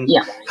 That hadn't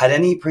had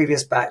any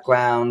previous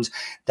background.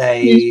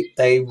 They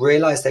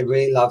realized they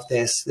really love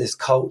this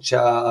culture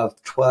of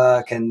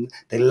twerk, and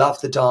they love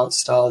the dance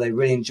style. They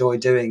really enjoy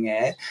doing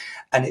it.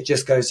 And it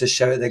just goes to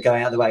show that they're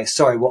going out of the way.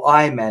 Sorry, what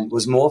I meant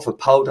was more for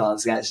pole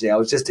dancing, actually. I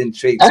was just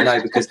intrigued to know,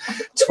 because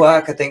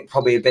twerk, I think,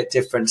 probably a bit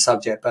different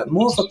subject, but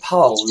more for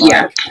pole.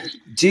 Like,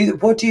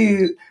 what do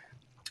you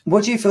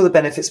feel the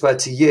benefits were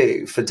to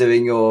you for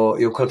doing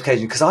your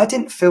qualification? Because I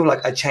didn't feel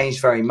like I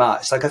changed very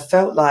much. Like, I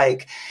felt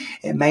like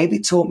it maybe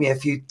taught me a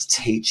few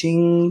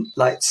teaching,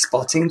 like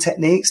spotting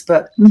techniques,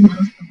 but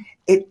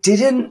it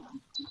didn't.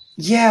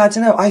 Yeah, I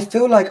don't know. I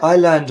feel like I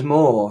learned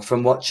more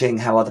from watching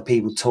how other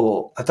people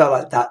taught. I felt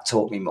like that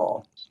taught me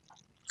more.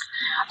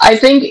 I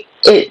think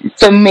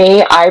for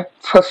me, I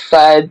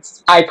prefer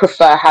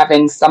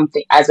having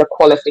something as a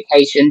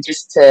qualification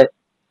just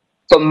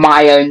for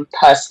my own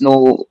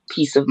personal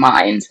peace of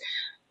mind.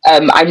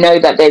 I know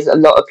that there's a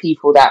lot of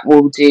people that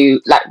will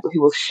who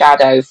will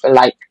shadow for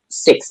like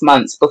 6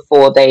 months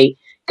before they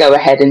go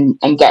ahead and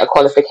get a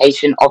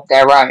qualification of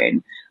their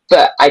own.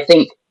 But I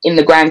think in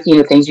the grand scheme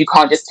of things, you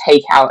can't just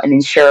take out an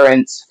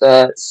insurance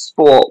for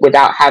sport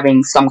without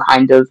having some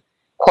kind of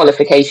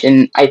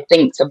qualification, I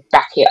think, to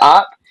back it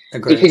up.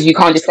 Agreed. Because you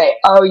can't just say,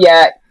 oh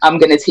yeah, I'm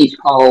going to teach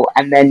pole,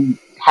 and then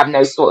have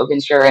no sort of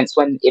insurance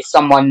if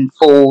someone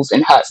falls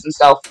and hurts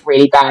themselves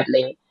really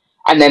badly,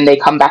 and then they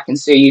come back and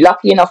sue you.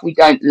 Lucky enough, we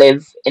don't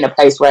live in a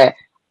place where,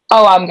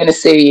 oh, I'm going to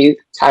sue you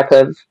type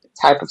of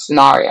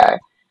scenario.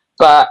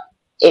 But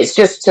it's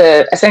just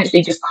to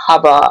essentially just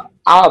cover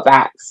our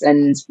backs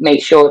and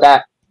make sure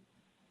that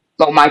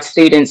my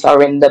students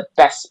are in the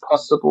best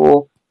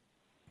possible,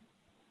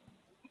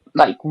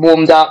 like,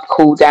 warmed up,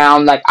 cool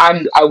down. Like,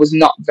 I was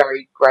not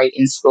very great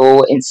in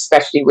school,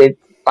 especially with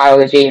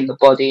biology and the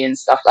body and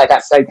stuff like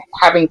that. So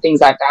having things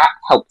like that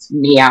helped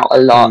me out a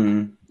lot,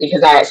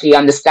 because I actually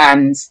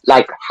understand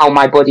like how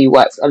my body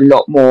works a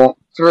lot more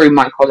through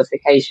my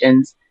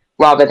qualifications,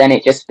 rather than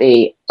it just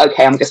be,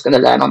 okay, I'm just going to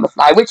learn on the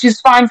fly, which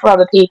is fine for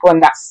other people,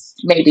 and that's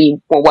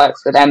maybe what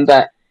works for them.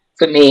 But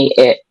for me,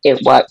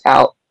 it worked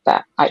out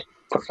that I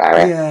prefer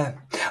it. Yeah,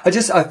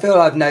 I feel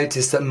I've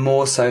noticed that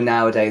more so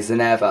nowadays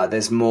than ever,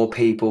 there's more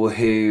people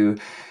who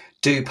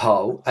do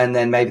pole, and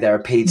then maybe they're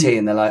a PT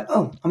and they're like,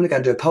 oh, I'm going to go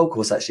and do a pole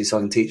course actually so I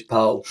can teach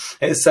pole.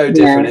 It's so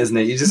different, isn't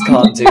it? You just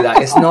can't do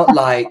that. It's not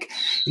like,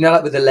 you know,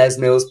 like with the Les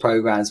Mills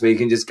programs where you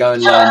can just go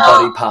and learn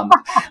body pump,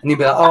 and you'd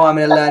be like, oh, I'm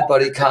going to learn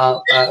body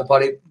pump,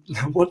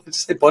 what did you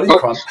say? Body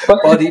pump.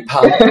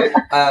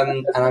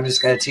 And I'm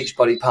just going to teach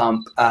body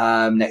pump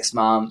next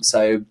month.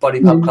 So body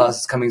pump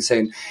class is coming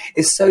soon.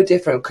 It's so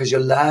different because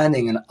you're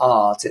learning an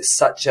art. It's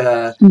such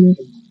a,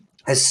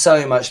 there's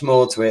so much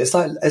more to it.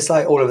 It's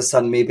like all of a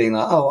sudden me being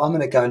like, oh, I'm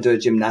going to go and do a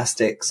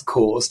gymnastics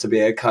course to be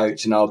a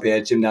coach, and I'll be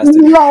a gymnast.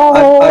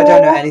 I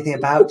don't know anything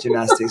about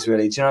gymnastics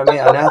really. Do you know what I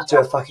mean? I know how to do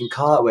a fucking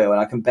cartwheel,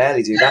 and I can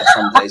barely do that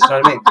some days. Do you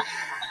know what I mean?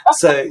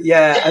 So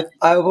yeah,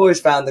 I've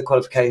always found the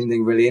qualification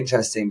thing really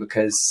interesting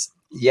because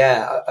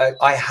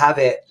I have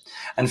it.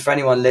 And for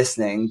anyone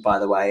listening, by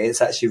the way,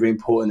 it's actually really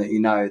important that you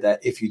know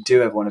that if you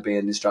do ever want to be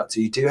an instructor,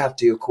 you do have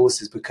to do your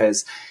courses,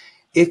 because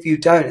if you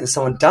don't and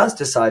someone does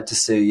decide to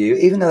sue you,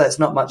 even though that's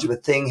not much of a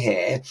thing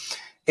here,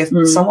 if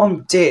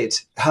someone did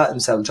hurt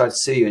themselves and tried to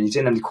sue you and you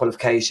didn't have any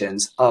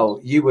qualifications,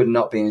 you would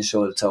not be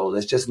insured at all.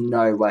 There's just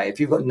no way. If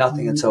you've got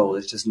nothing at all,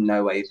 there's just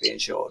no way you'd be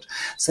insured.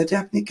 So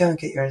definitely go and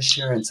get your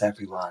insurance,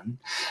 everyone.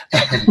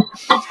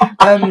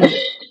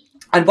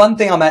 And one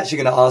thing I'm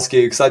actually going to ask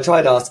you, because I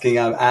tried asking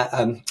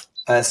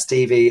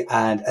Stevie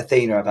and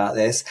Athena about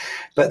this,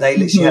 but they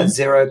literally had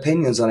zero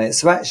opinions on it.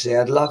 So actually,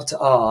 I'd love to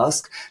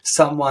ask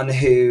someone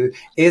who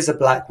is a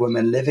black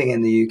woman living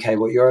in the UK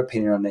what your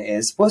opinion on it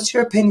is. What's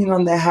your opinion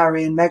on the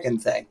Harry and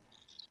Meghan thing?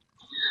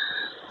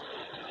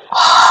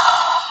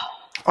 I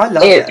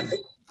love them.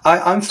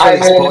 I'm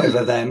fully supportive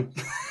of them.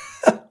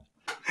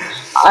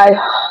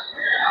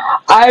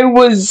 I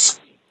was...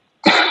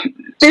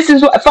 This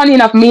is what, funny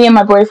enough, me and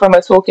my boyfriend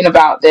were talking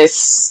about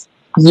this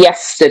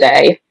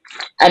yesterday,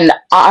 and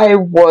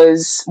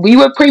we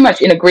were pretty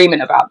much in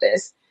agreement about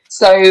this.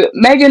 So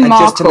Meghan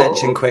Markle... just to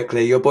mention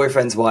quickly, your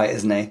boyfriend's white,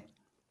 isn't he?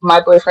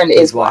 My boyfriend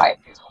is white.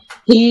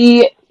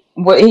 He's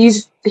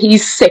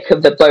sick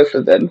of the both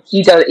of them.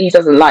 He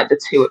doesn't like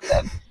the two of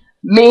them.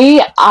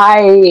 Me,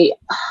 I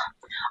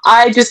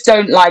just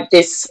don't like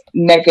this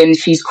Meghan,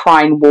 she's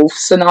crying wolf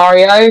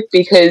scenario,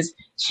 because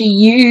she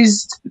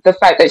used the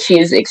fact that she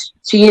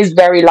is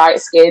very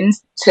light-skinned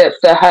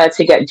for her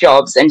to get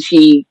jobs, and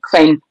she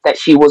claimed that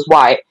she was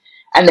white.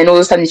 And then all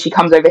of a sudden she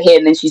comes over here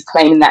and then she's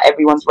claiming that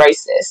everyone's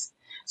racist.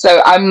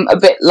 So I'm a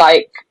bit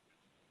like,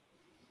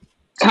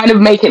 kind of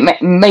make it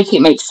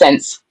make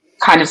sense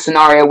kind of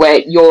scenario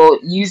where you're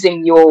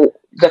using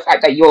the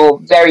fact that you're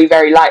very,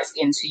 very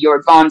light-skinned to your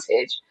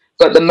advantage.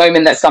 But the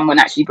moment that someone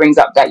actually brings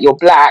up that you're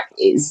black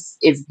is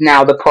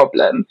now the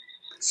problem.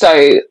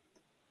 So,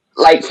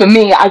 like, for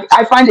me,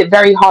 I find it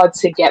very hard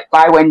to get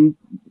by when,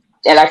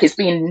 like, it's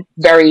been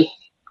very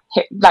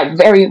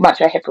much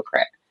a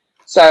hypocrite.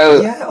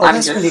 So yeah,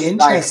 that's really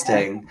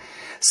interesting.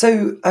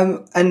 So,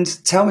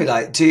 and tell me,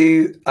 like, do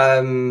you,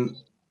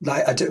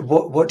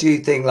 what do you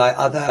think, like,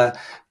 other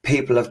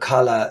people of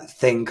colour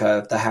think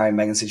of the Harry and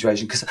Meghan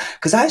situation?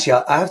 Because actually,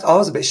 I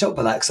was a bit shocked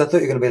by that, because I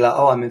thought you were going to be like,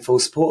 I'm in full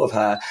support of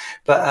her.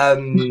 But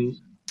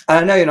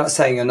I know you're not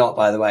saying you're not,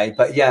 by the way.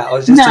 But yeah, I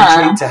was just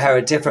intrigued to hear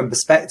a different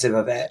perspective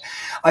of it.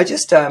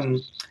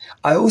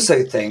 I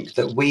also think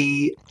that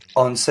we,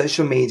 on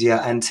social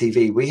media and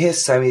TV, we hear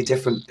so many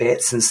different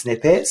bits and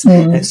snippets,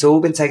 and it's all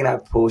been taken out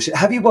of proportion.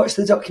 Have you watched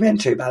the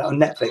documentary about it on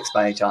Netflix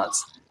by any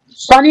chance?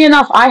 Funny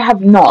enough, I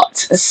have not.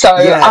 So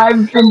yeah,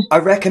 I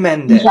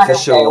recommend it for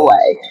sure.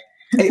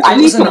 It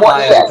was an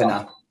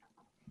eye-opener.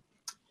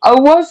 Oh,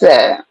 was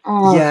it?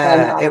 Oh,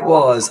 yeah, it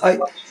was. I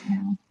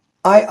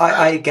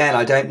again,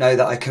 I don't know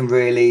that I can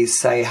really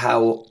say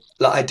how...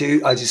 Like, I do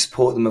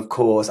support them, of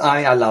course.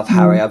 I love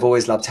Harry. I've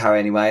always loved Harry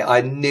anyway.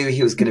 I knew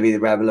he was going to be the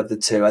rebel of the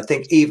two. I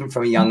think even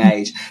from a young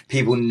age,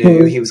 people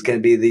knew he was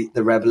going to be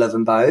the rebel of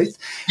them both.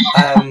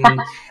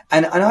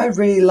 And I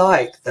really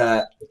like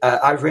that.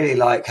 I really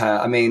like her.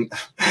 I mean,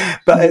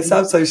 but it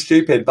sounds so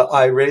stupid, but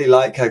I really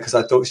like her because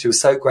I thought she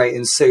was so great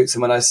in Suits.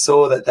 And when I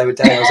saw that they were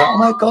dating, I was like, oh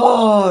my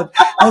God,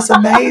 that's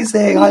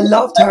amazing. I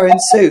loved her in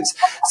Suits.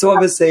 So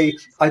obviously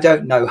I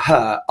don't know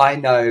her. I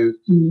know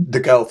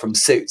the girl from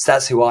Suits.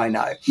 That's who I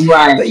know.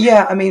 Right. But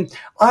yeah, I mean,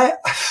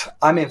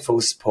 I'm in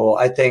full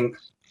support. I think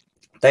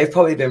they've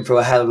probably been through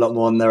a hell of a lot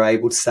more than they're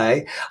able to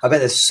say. I bet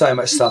there's so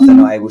much stuff they're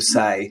not able to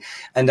say.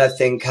 And I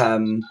think,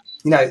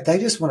 they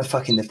just want to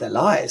fucking live their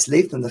lives.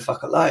 Leave them the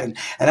fuck alone.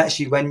 And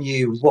actually, when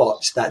you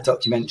watch that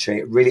documentary,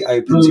 it really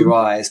opens your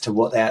eyes to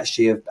what they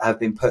actually have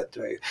been put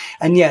through.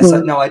 And yes,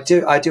 I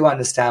do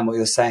understand what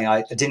you're saying.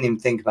 I didn't even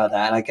think about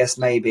that. And I guess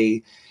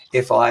maybe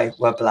if I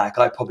were black,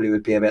 I probably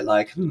would be a bit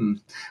like,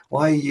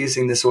 why are you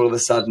using this all of a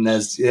sudden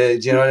as, do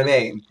you know what I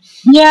mean?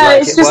 Yeah,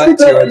 like, it's it just worked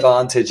to your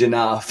advantage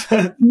enough.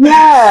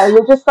 Yeah,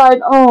 you're just like,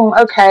 oh,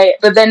 okay.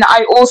 But then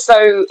I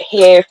also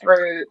hear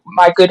through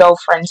my good old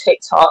friend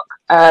TikTok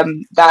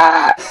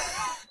that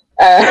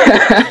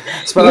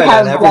it's probably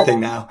on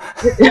everything now.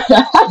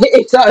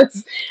 It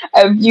does.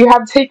 You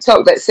have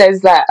TikTok that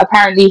says that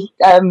apparently,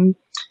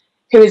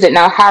 who is it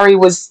now? Harry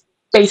was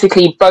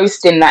basically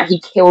boasting that he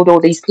killed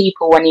all these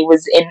people when he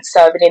was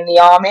serving in the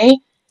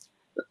army.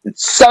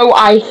 So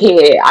I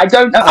hear. I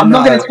don't know. I'm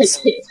not going to take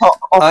TikTok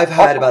off. I've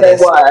heard about their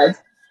this. Word.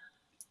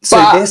 So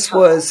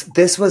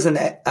this was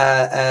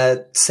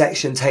a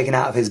section taken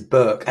out of his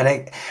book, and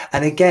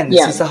again,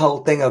 this is the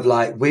whole thing of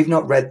like, we've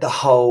not read the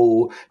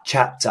whole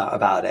chapter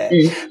about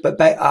it, but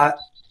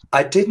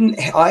I didn't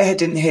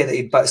hear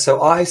that but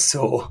so I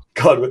saw,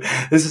 God,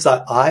 this is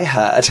like I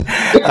heard,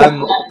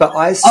 but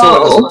I saw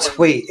it was a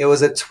tweet. It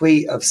was a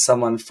tweet of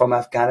someone from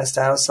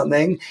Afghanistan or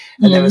something,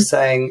 and they were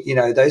saying,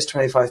 those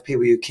 25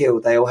 people you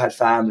killed, they all had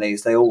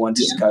families, they all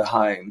wanted to go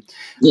home,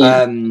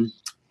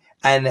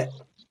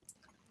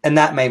 and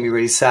that made me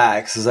really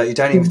sad, because like, you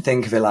don't even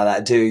think of it like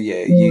that, do you?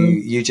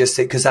 You just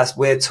think, because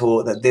we're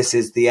taught that this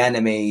is the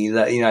enemy,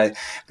 that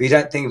but you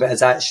don't think of it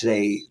as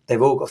actually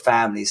they've all got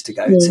families to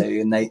go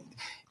to, and they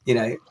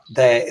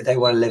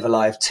want to live a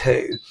life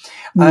too.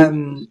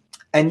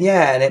 And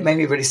it made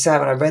me really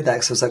sad when I read that,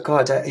 because I was like,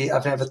 God,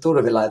 I've never thought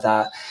of it like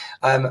that.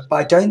 But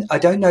I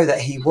don't know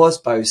that he was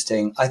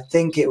boasting. I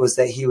think it was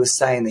that he was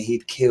saying that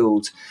he'd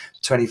killed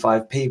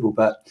 25 people.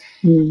 But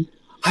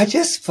I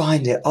just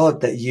find it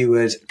odd that you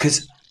would,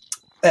 because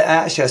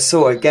actually I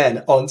saw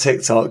again on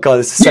TikTok. God,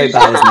 this is so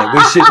bad, isn't it?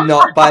 We should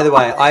not, by the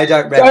way, I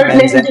don't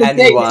recommend to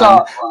anyone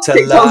to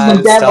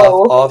learn stuff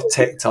off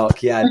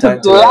TikTok. Yeah,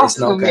 don't do it. It's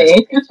not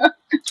good.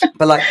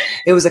 But like,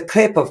 it was a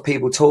clip of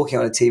people talking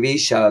on a TV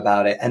show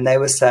about it, and they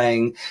were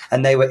saying,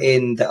 and they were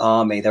in the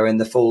army, they're in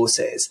the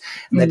forces,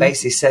 and they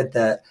basically said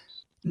that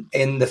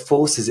in the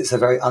forces, it's a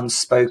very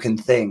unspoken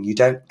thing. You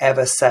don't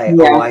ever say,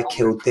 "Oh, I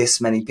killed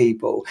this many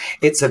people."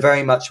 It's a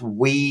very much,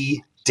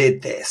 we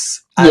did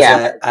this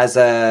as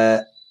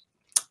an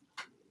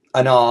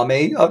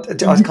army. I can't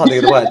think of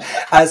the word.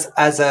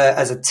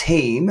 As a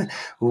team,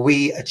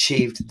 we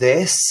achieved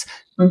this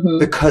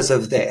because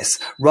of this,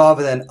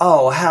 rather than,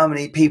 oh, how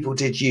many people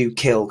did you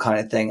kill,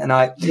 kind of thing. And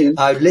I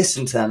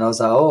listened to that and I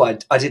was like, oh,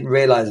 I didn't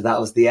realize that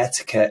was the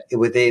etiquette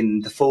within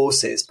the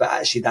forces, but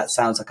actually that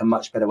sounds like a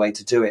much better way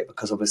to do it,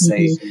 because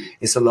obviously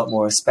it's a lot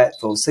more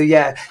respectful. So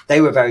they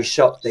were very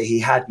shocked that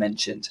he had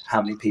mentioned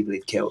how many people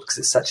he'd killed, because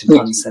it's such an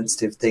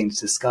unsensitive thing to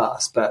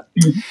discuss. But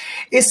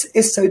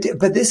it's so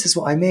but this is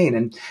what I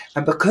mean.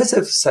 And because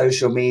of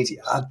social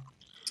media,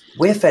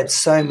 we're fed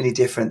so many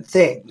different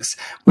things.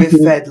 We're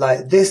fed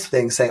like this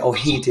thing saying, oh,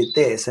 he did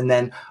this. And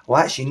then,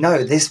 well, actually,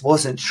 no, this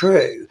wasn't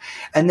true.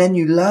 And then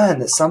you learn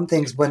that some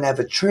things were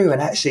never true.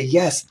 And actually,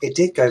 yes, it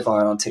did go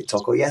viral on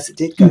TikTok, or yes, it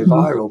did go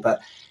viral, but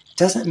it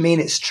doesn't mean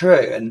it's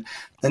true. And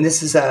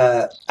this is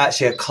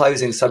actually a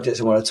closing subject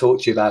I want to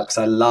talk to you about, because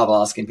I love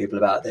asking people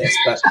about this.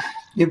 But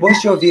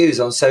what's your views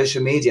on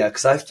social media?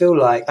 Because I feel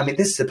like, I mean,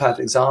 this is a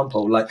perfect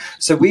example. Like,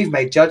 so we've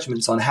made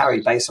judgments on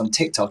Harry based on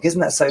TikTok. Isn't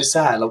that so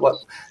sad? Like, what?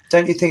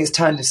 Don't you think it's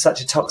turned into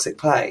such a toxic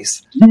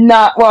place?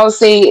 No, well,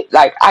 see,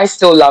 like, I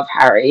still love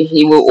Harry.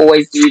 He will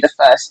always be the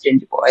first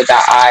ginger boy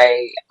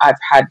that I've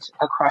had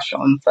a crush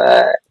on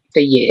for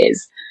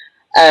years.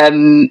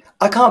 I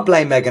can't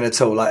blame Meghan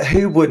at all. Like,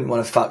 who wouldn't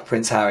want to fuck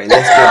Prince Harry?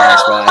 Let's be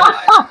honest,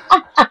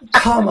 right?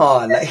 Come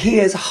on, like, he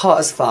is hot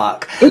as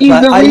fuck. He's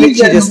the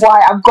reason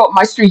why I've got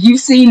my streak. You've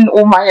seen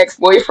all my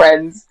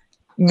ex-boyfriends.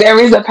 There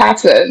is a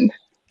pattern.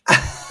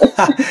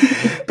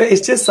 But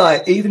it's just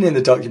like, even in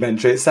the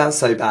documentary, it sounds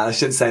so bad, I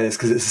shouldn't say this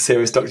because it's a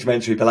serious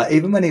documentary, but like,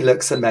 even when he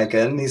looks at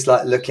Meghan, he's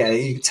like looking at her,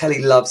 you can tell he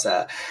loves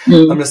her.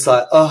 I'm just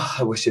like, oh,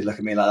 I wish he'd look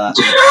at me like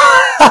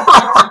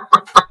that.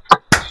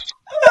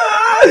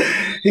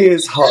 He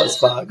is hot as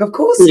fuck. Of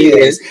course he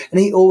is. And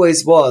he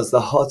always was the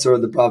hotter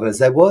of the brothers.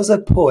 There was a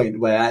point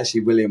where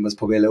actually William was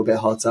probably a little bit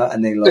hotter,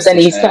 and then he lost. But then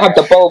he used to have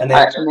the bowl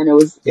patch, and then it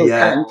was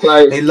kind of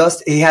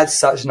close. He had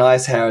such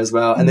nice hair as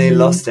well, and then he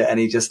lost it, and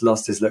he just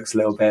lost his looks a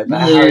little bit.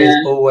 But Harry's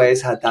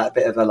always had that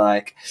bit of a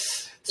like.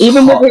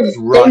 Even with his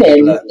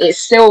thinning, it's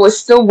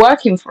still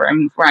working for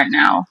him right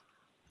now.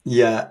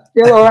 Yeah.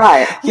 Still all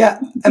right. Yeah.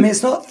 I mean,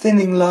 it's not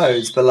thinning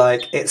loads, but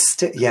like, it's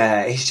still,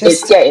 it's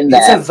just, it's getting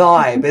there. It's a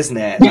vibe, isn't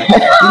it? Like, you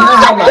know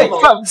how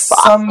like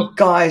some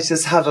guys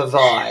just have a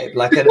vibe,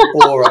 like an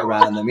aura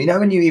around them. You know,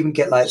 when you even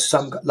get like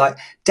like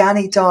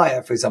Danny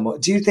Dyer, for example.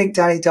 Do you think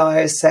Danny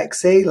Dyer is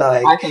sexy?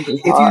 Like, I think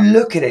if you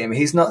look at him,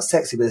 he's not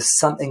sexy, but there's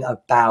something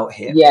about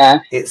him. Yeah.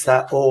 It's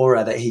that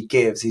aura that he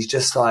gives. He's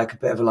just like a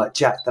bit of a like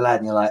Jack the Lad,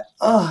 and you're like,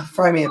 oh,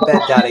 throw me in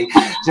bed, Daddy. Do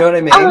you know what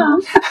I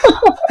mean?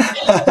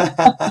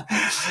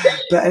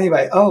 But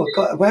anyway, oh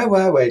God, where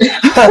were we?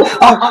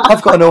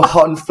 I've gotten all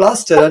hot and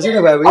flustered. I don't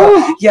know where we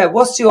are. Yeah,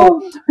 what's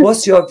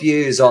your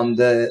views on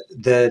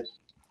the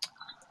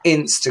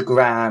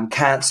Instagram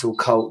cancel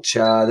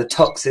culture, the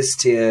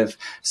toxicity of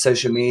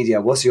social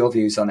media? What's your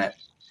views on it?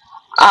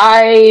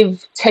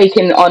 I've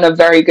taken on a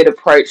very good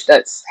approach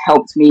that's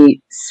helped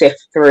me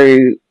sift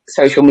through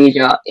social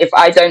media. If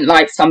I don't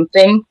like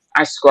something,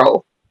 I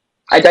scroll.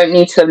 I don't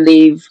need to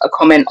leave a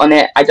comment on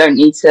it. I don't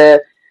need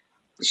to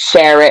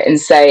share it and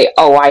say,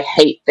 oh, I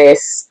hate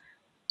this.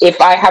 If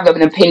I have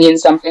an opinion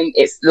something,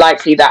 it's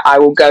likely that I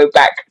will go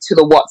back to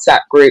the WhatsApp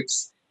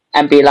groups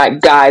and be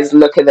like, guys,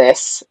 look at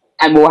this,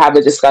 and we'll have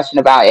a discussion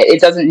about it. It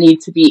doesn't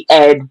need to be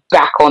aired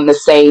back on the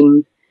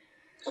same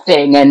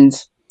thing. And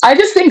I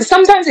just think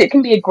sometimes it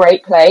can be a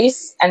great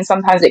place, and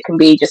sometimes it can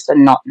be just a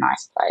not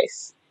nice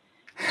place.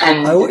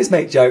 And I always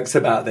make jokes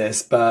about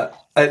this, but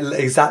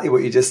exactly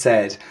what you just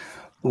said.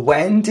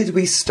 When did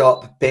we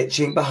stop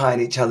bitching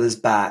behind each other's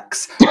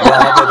backs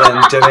rather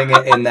than doing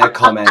it in their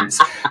comments?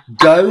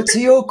 Go to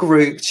your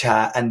group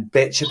chat and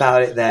bitch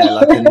about it there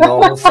like a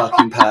normal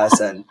fucking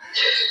person.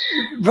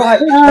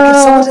 Right. Like, if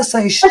someone does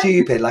something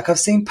stupid, like I've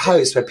seen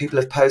posts where people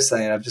have posted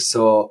something and I've just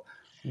thought,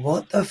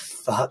 what the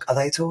fuck are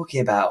they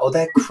talking about? Or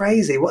they're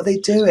crazy. What are they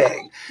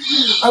doing?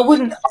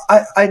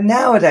 I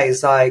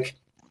nowadays, like,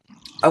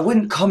 I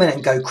wouldn't comment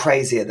and go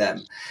crazy at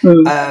them.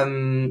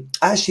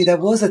 Actually, there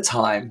was a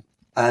time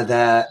and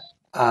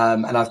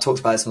I've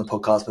talked about this on the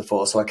podcast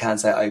before, so I can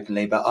say it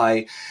openly, but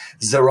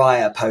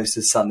Zariah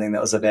posted something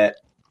that was a bit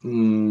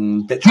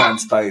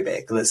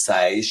transphobic, let's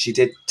say. She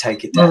did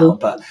take it down,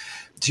 but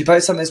she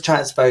posted something that's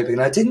transphobic,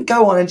 and I didn't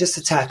go on and just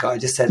attack her. I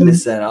just said,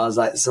 listen, I was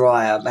like,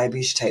 Soraya, maybe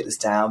you should take this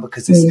down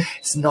because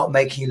it's not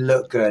making you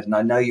look good, and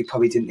I know you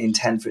probably didn't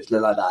intend for it to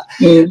look like that.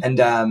 And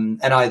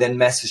I then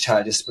messaged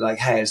her just to be like,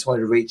 hey, I just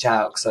wanted to reach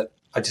out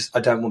because I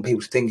don't want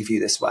people to think of you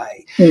this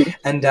way.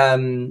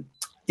 And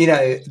you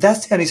know,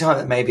 that's the only time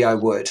that maybe I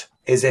would,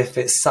 is if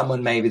it's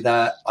someone maybe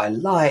that I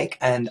like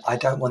and I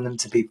don't want them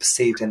to be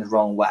perceived in the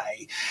wrong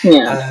way.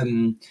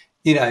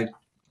 You know,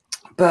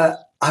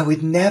 but I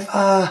would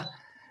never,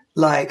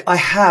 like, I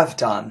have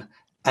done,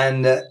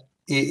 and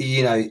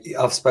you know,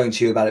 I've spoken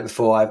to you about it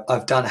before.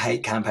 I've done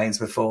hate campaigns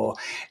before.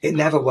 It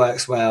never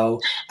works well.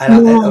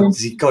 And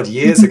God,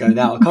 years ago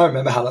now, I can't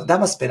remember how long. That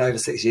must have been over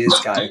 6 years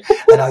ago.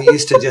 And I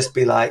used to just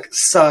be like,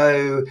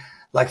 so,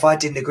 like, if I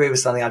didn't agree with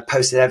something, I'd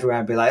post it everywhere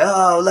and be like,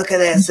 oh, look at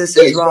this. This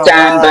is wrong.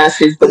 Dan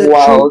versus the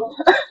world.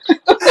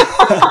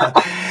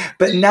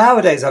 But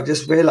nowadays, I've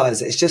just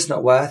realised it's just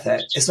not worth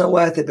it. It's not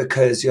worth it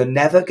because you're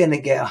never going to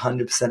get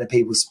 100% of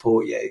people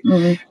support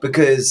you.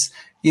 Because,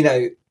 you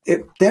know,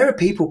 there are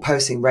people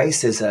posting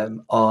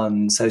racism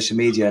on social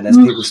media and there's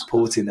people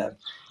supporting them.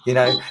 You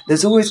know,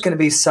 there's always going to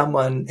be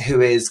someone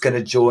who is going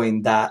to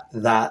join that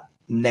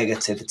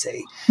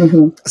negativity.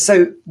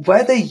 So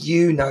whether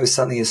you know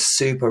something is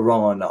super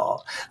wrong or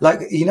not,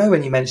 like, you know,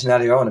 when you mentioned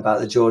earlier on about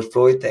the George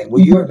Floyd thing,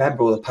 well, you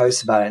remember all the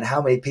posts about it and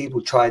how many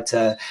people tried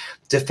to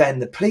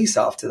defend the police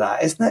after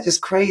that. Isn't that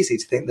just crazy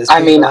to think there's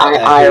people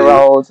I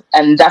rolled,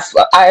 and that's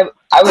what I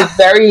was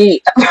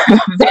very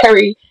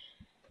very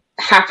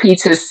happy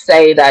to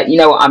say that, you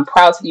know, I'm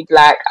proud to be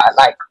black. I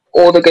like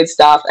all the good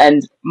stuff,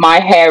 and my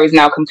hair is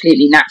now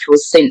completely natural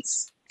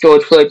since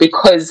George Floyd,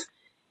 because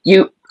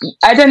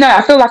I don't know,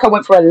 I feel like I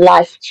went through a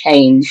life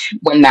change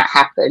when that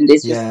happened.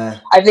 It's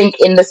just, I think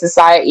in the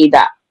society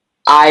that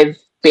I've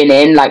been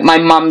in, like, my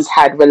mum's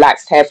had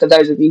relaxed hair. For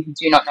those of you who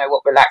do not know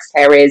what relaxed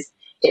hair is,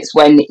 it's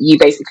when you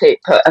basically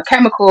put a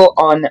chemical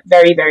on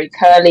very, very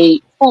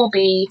curly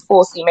 4B,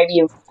 4C, maybe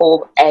even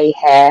 4A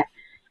hair,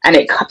 and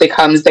it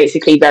becomes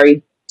basically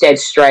very dead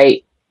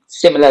straight,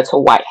 similar to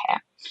white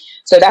hair.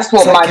 So that's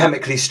what my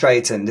chemically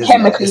straightened,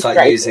 isn't it? It's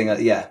like using it,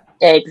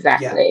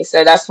 exactly. Yeah.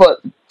 So that's what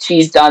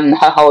she's done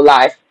her whole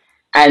life,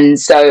 and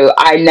so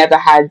I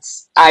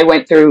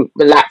went through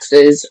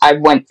relaxers, I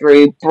went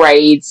through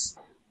braids,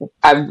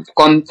 I've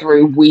gone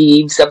through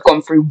weaves, I've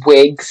gone through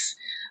wigs,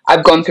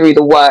 I've gone through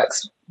the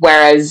works.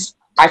 Whereas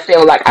I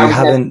feel like I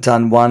haven't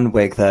done one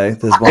wig though.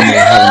 There's one that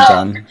I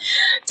haven't done.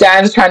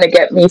 Dan's trying to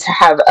get me to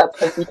have a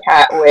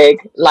pussycat wig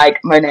like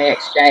Monet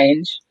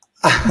Exchange.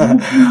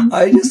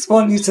 I just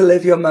want you to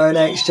live your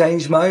Monet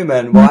Exchange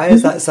moment. Why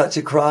is that such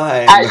a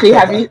crime? Actually,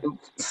 have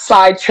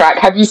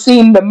you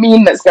seen the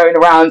meme that's going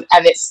around?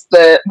 And it's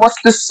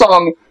what's the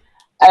song?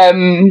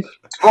 And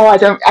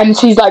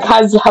she's like,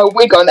 has her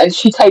wig on, and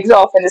she takes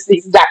off, and it's the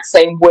exact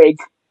same wig.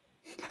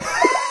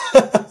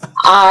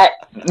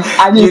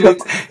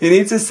 You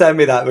need to send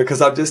me that,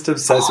 because I'm just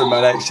obsessed with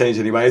Monet Exchange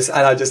anyways,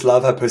 and I just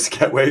love her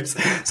pussycat wigs.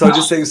 So I'm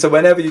just thinking, so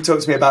whenever you talk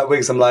to me about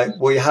wigs, I'm like,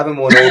 well, you haven't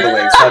worn all the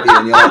wigs, have you?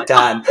 And you're like,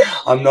 Dan,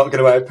 I'm not going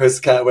to wear a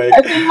pussycat wig.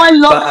 I think my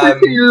locks are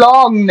too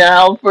long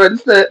now for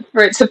it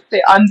to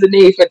fit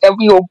underneath it. They'll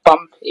be all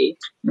bumpy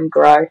and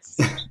gross.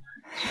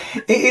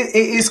 It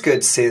is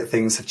good to see that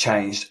things have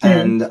changed,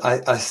 and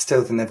I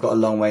still think they've got a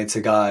long way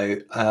to go.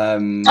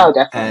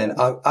 Definitely. And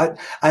I,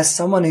 as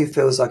someone who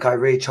feels like I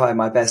really try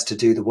my best to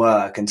do the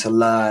work and to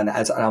learn,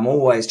 and I'm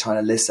always trying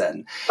to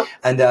listen,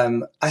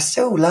 and I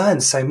still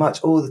learn so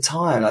much all the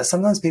time. Like,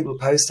 sometimes people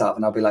post stuff,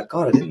 and I'll be like,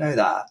 God, I didn't know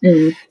that.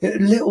 You know,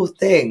 little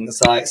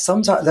things, like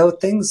sometimes there were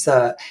things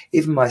that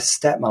even my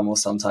stepmom will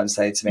sometimes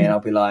say to me, and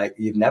I'll be like,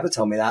 you've never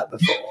told me that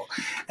before,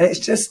 and it's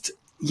just.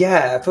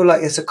 Yeah, I feel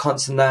like it's a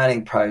constant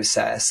learning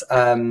process.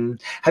 Have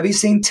you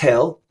seen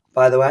Till,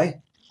 by the way?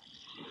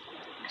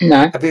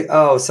 No.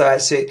 So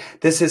actually,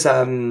 this is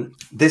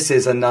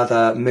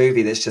another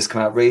movie that's just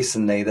come out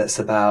recently that's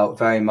about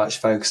very much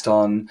focused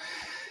on.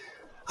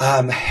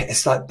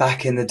 It's like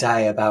back in the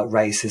day, about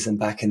racism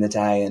back in the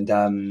day,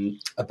 and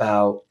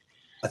about,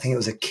 I think it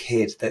was a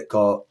kid that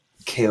got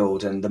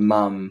killed, and the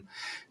mum.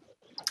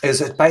 It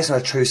was based on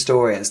a true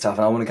story and stuff,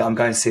 and I'm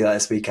going to see that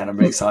this weekend. I'm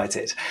really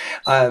excited.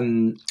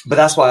 But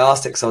that's why I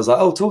asked it, because I was like,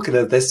 oh, talking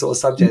of this sort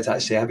of subject,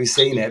 actually, have you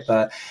seen it?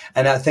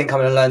 And I think I'm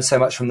going to learn so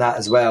much from that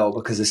as well,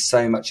 because there's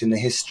so much in the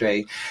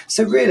history.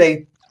 So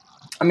really,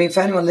 I mean,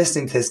 for anyone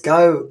listening to this,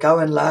 go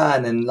and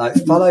learn, and like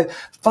follow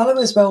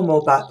as well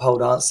more Black Pole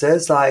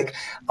dancers. Like,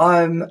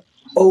 I'm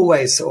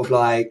always sort of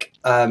like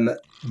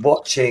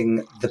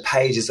watching the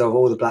pages of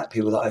all the Black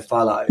people that I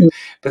follow,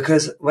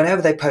 because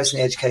whenever they post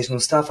any educational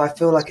stuff, I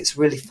feel like it's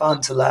really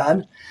fun to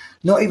learn.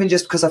 Not even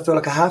just because I feel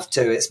like I have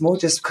to, it's more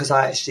just because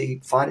I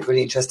actually find it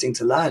really interesting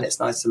to learn.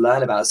 It's nice to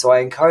learn about. So I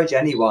encourage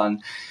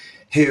anyone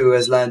who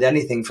has learned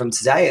anything from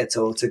today at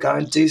all to go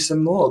and do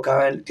some more, go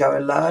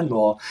and learn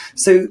more.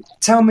 So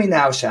tell me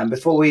now, Shan,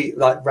 before we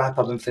like wrap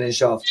up and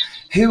finish off,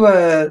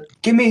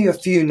 give me a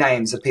few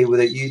names of people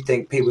that you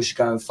think people should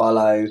go and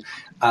follow,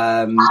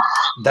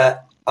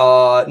 that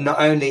are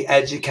not only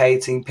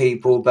educating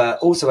people, but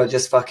also are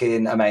just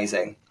fucking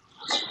amazing.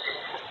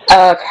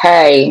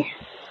 Okay.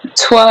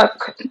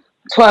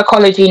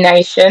 Twerkology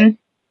Nation,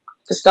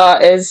 for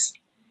starters.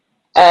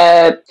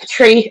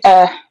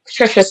 Patricia,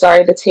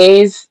 sorry, the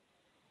Tears.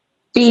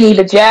 Beanie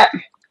the Jet.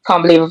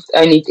 Can't believe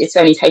it's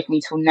only taken me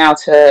till now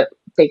to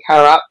put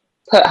her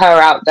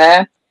out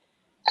there.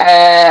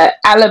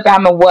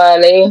 Alabama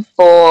Whirly,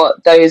 for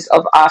those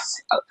of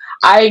us.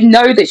 I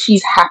know that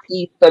she's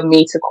happy for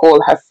me to call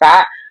her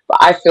fat, but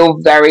I feel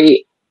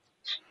very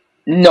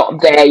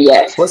not there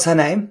yet. What's her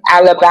name?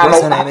 Alabama.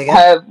 What's her name again?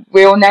 Her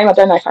real name, I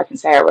don't know if I can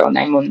say her real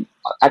name.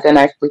 I don't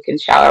know if we can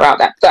shout her out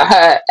that. But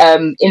her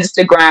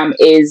Instagram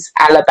is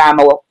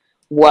Alabama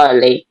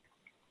Whirly.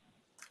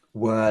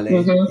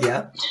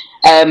 Yeah.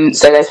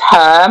 So there's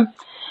her.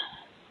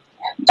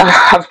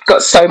 I've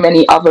got so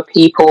many other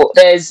people.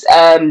 There's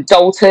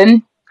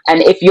Dalton,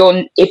 and if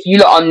you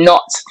lot are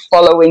not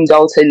following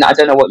Dalton, I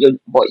don't know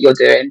what you're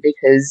doing,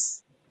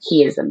 because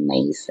he is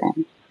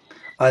amazing.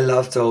 I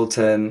love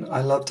Dalton.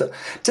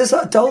 Does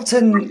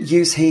Dalton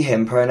use he,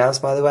 him pronouns,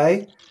 by the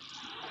way?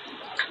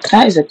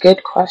 That is a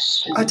good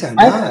question. I don't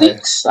know. I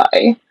think so.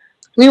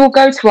 We will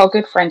go to our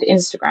good friend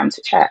Instagram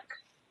to check.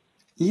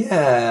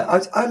 Yeah,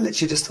 I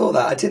literally just thought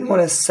that. I didn't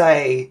want to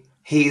say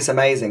he's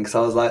amazing because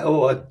I was like,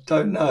 oh, I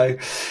don't know.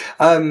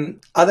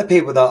 Other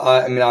people that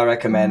I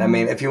recommend. I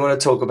mean, if you want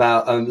to talk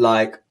about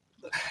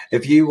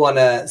if you want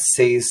to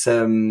see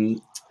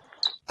some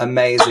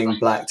amazing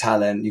black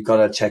talent, you've got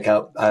to check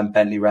out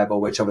Bentley Rebel,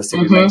 which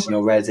obviously we mentioned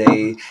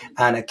already.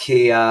 Anna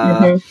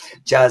Kia,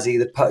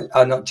 Jazzy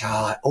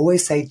I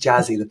always say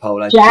Jazzy the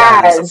Polar.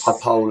 Jazz the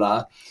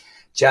Polar.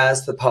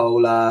 Jazz the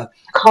Polar.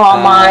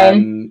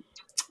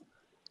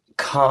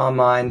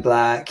 Carmine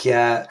Black,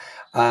 yeah.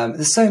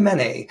 There's so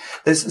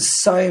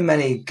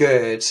many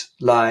good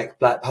black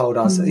pole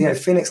dancers. You know,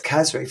 Phoenix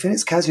Casri.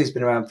 Phoenix Casri's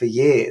been around for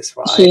years,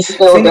 right?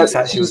 Phoenix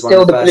actually was one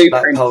of the first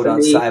black pole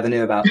dancers I ever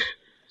knew about.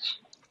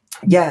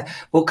 Yeah,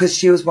 well, because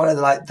she was one of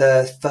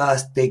the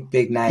first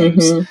big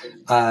names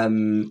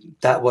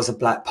that was a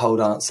black pole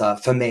dancer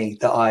for me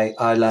that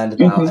I learned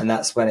about, and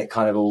that's when it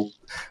kind of all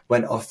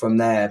went off from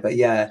there. But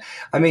yeah,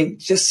 I mean,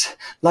 just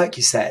like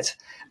you said,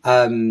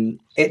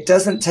 it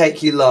doesn't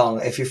take you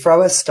long. If you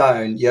throw a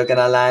stone, you're going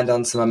to land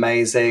on some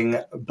amazing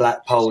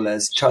black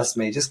polars. Trust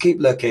me, just keep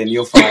looking,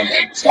 you'll find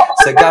them.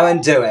 So go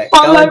and do it.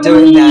 Go and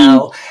do it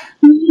now.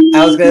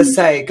 I was going to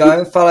say, go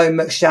and follow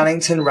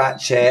McShannington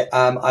Ratchet.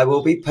 I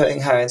will be putting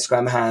her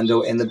Instagram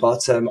handle in the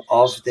bottom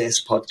of this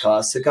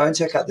podcast. So go and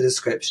check out the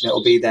description. It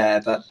will be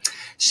there. But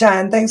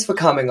Shan, thanks for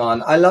coming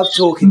on. I love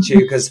talking to you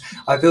because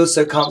I feel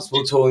so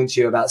comfortable talking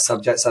to you about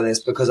subjects like this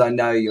because I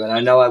know you, and I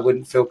know I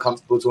wouldn't feel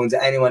comfortable talking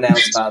to anyone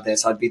else about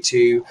this. I'd be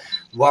too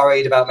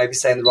worried about maybe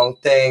saying the wrong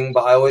thing,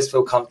 but I always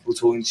feel comfortable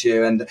talking to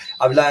you, and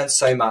I've learned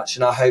so much,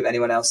 and I hope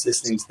anyone else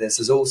listening to this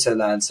has also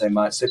learned so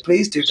much. So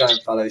please do go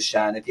and follow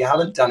Shan. If you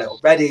haven't done it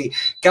already,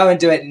 go and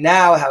do it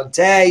now. How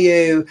dare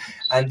you?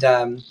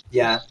 And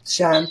yeah,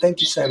 Shan,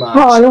 thank you so much.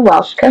 Oh, you're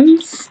welcome.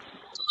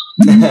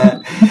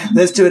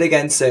 Let's do it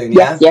again soon.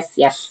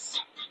 Yes.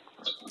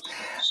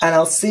 And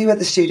I'll see you at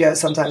the studio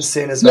sometime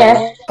soon as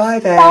well. Yes. Bye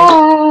then.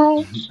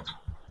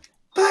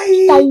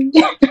 Bye.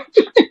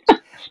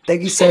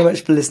 Thank you so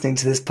much for listening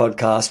to this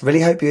podcast.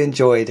 Really hope you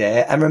enjoyed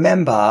it. And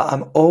remember,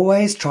 I'm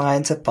always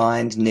trying to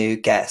find new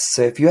guests.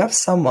 So if you have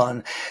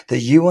someone that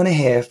you want to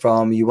hear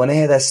from, you want to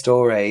hear their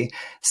story,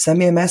 send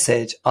me a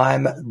message.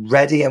 I'm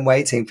ready and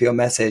waiting for your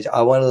message.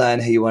 I want to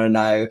learn who you want to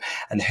know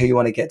and who you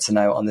want to get to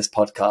know on this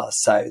podcast.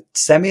 So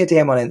send me a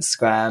DM on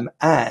Instagram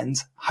and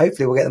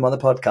hopefully we'll get them on the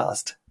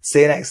podcast.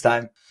 See you next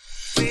time.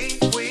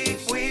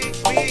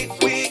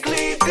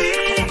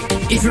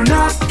 If you're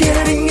not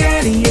getting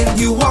any and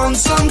you want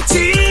some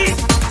tea,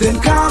 then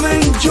come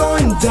and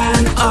join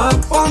Dan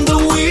up on the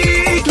week.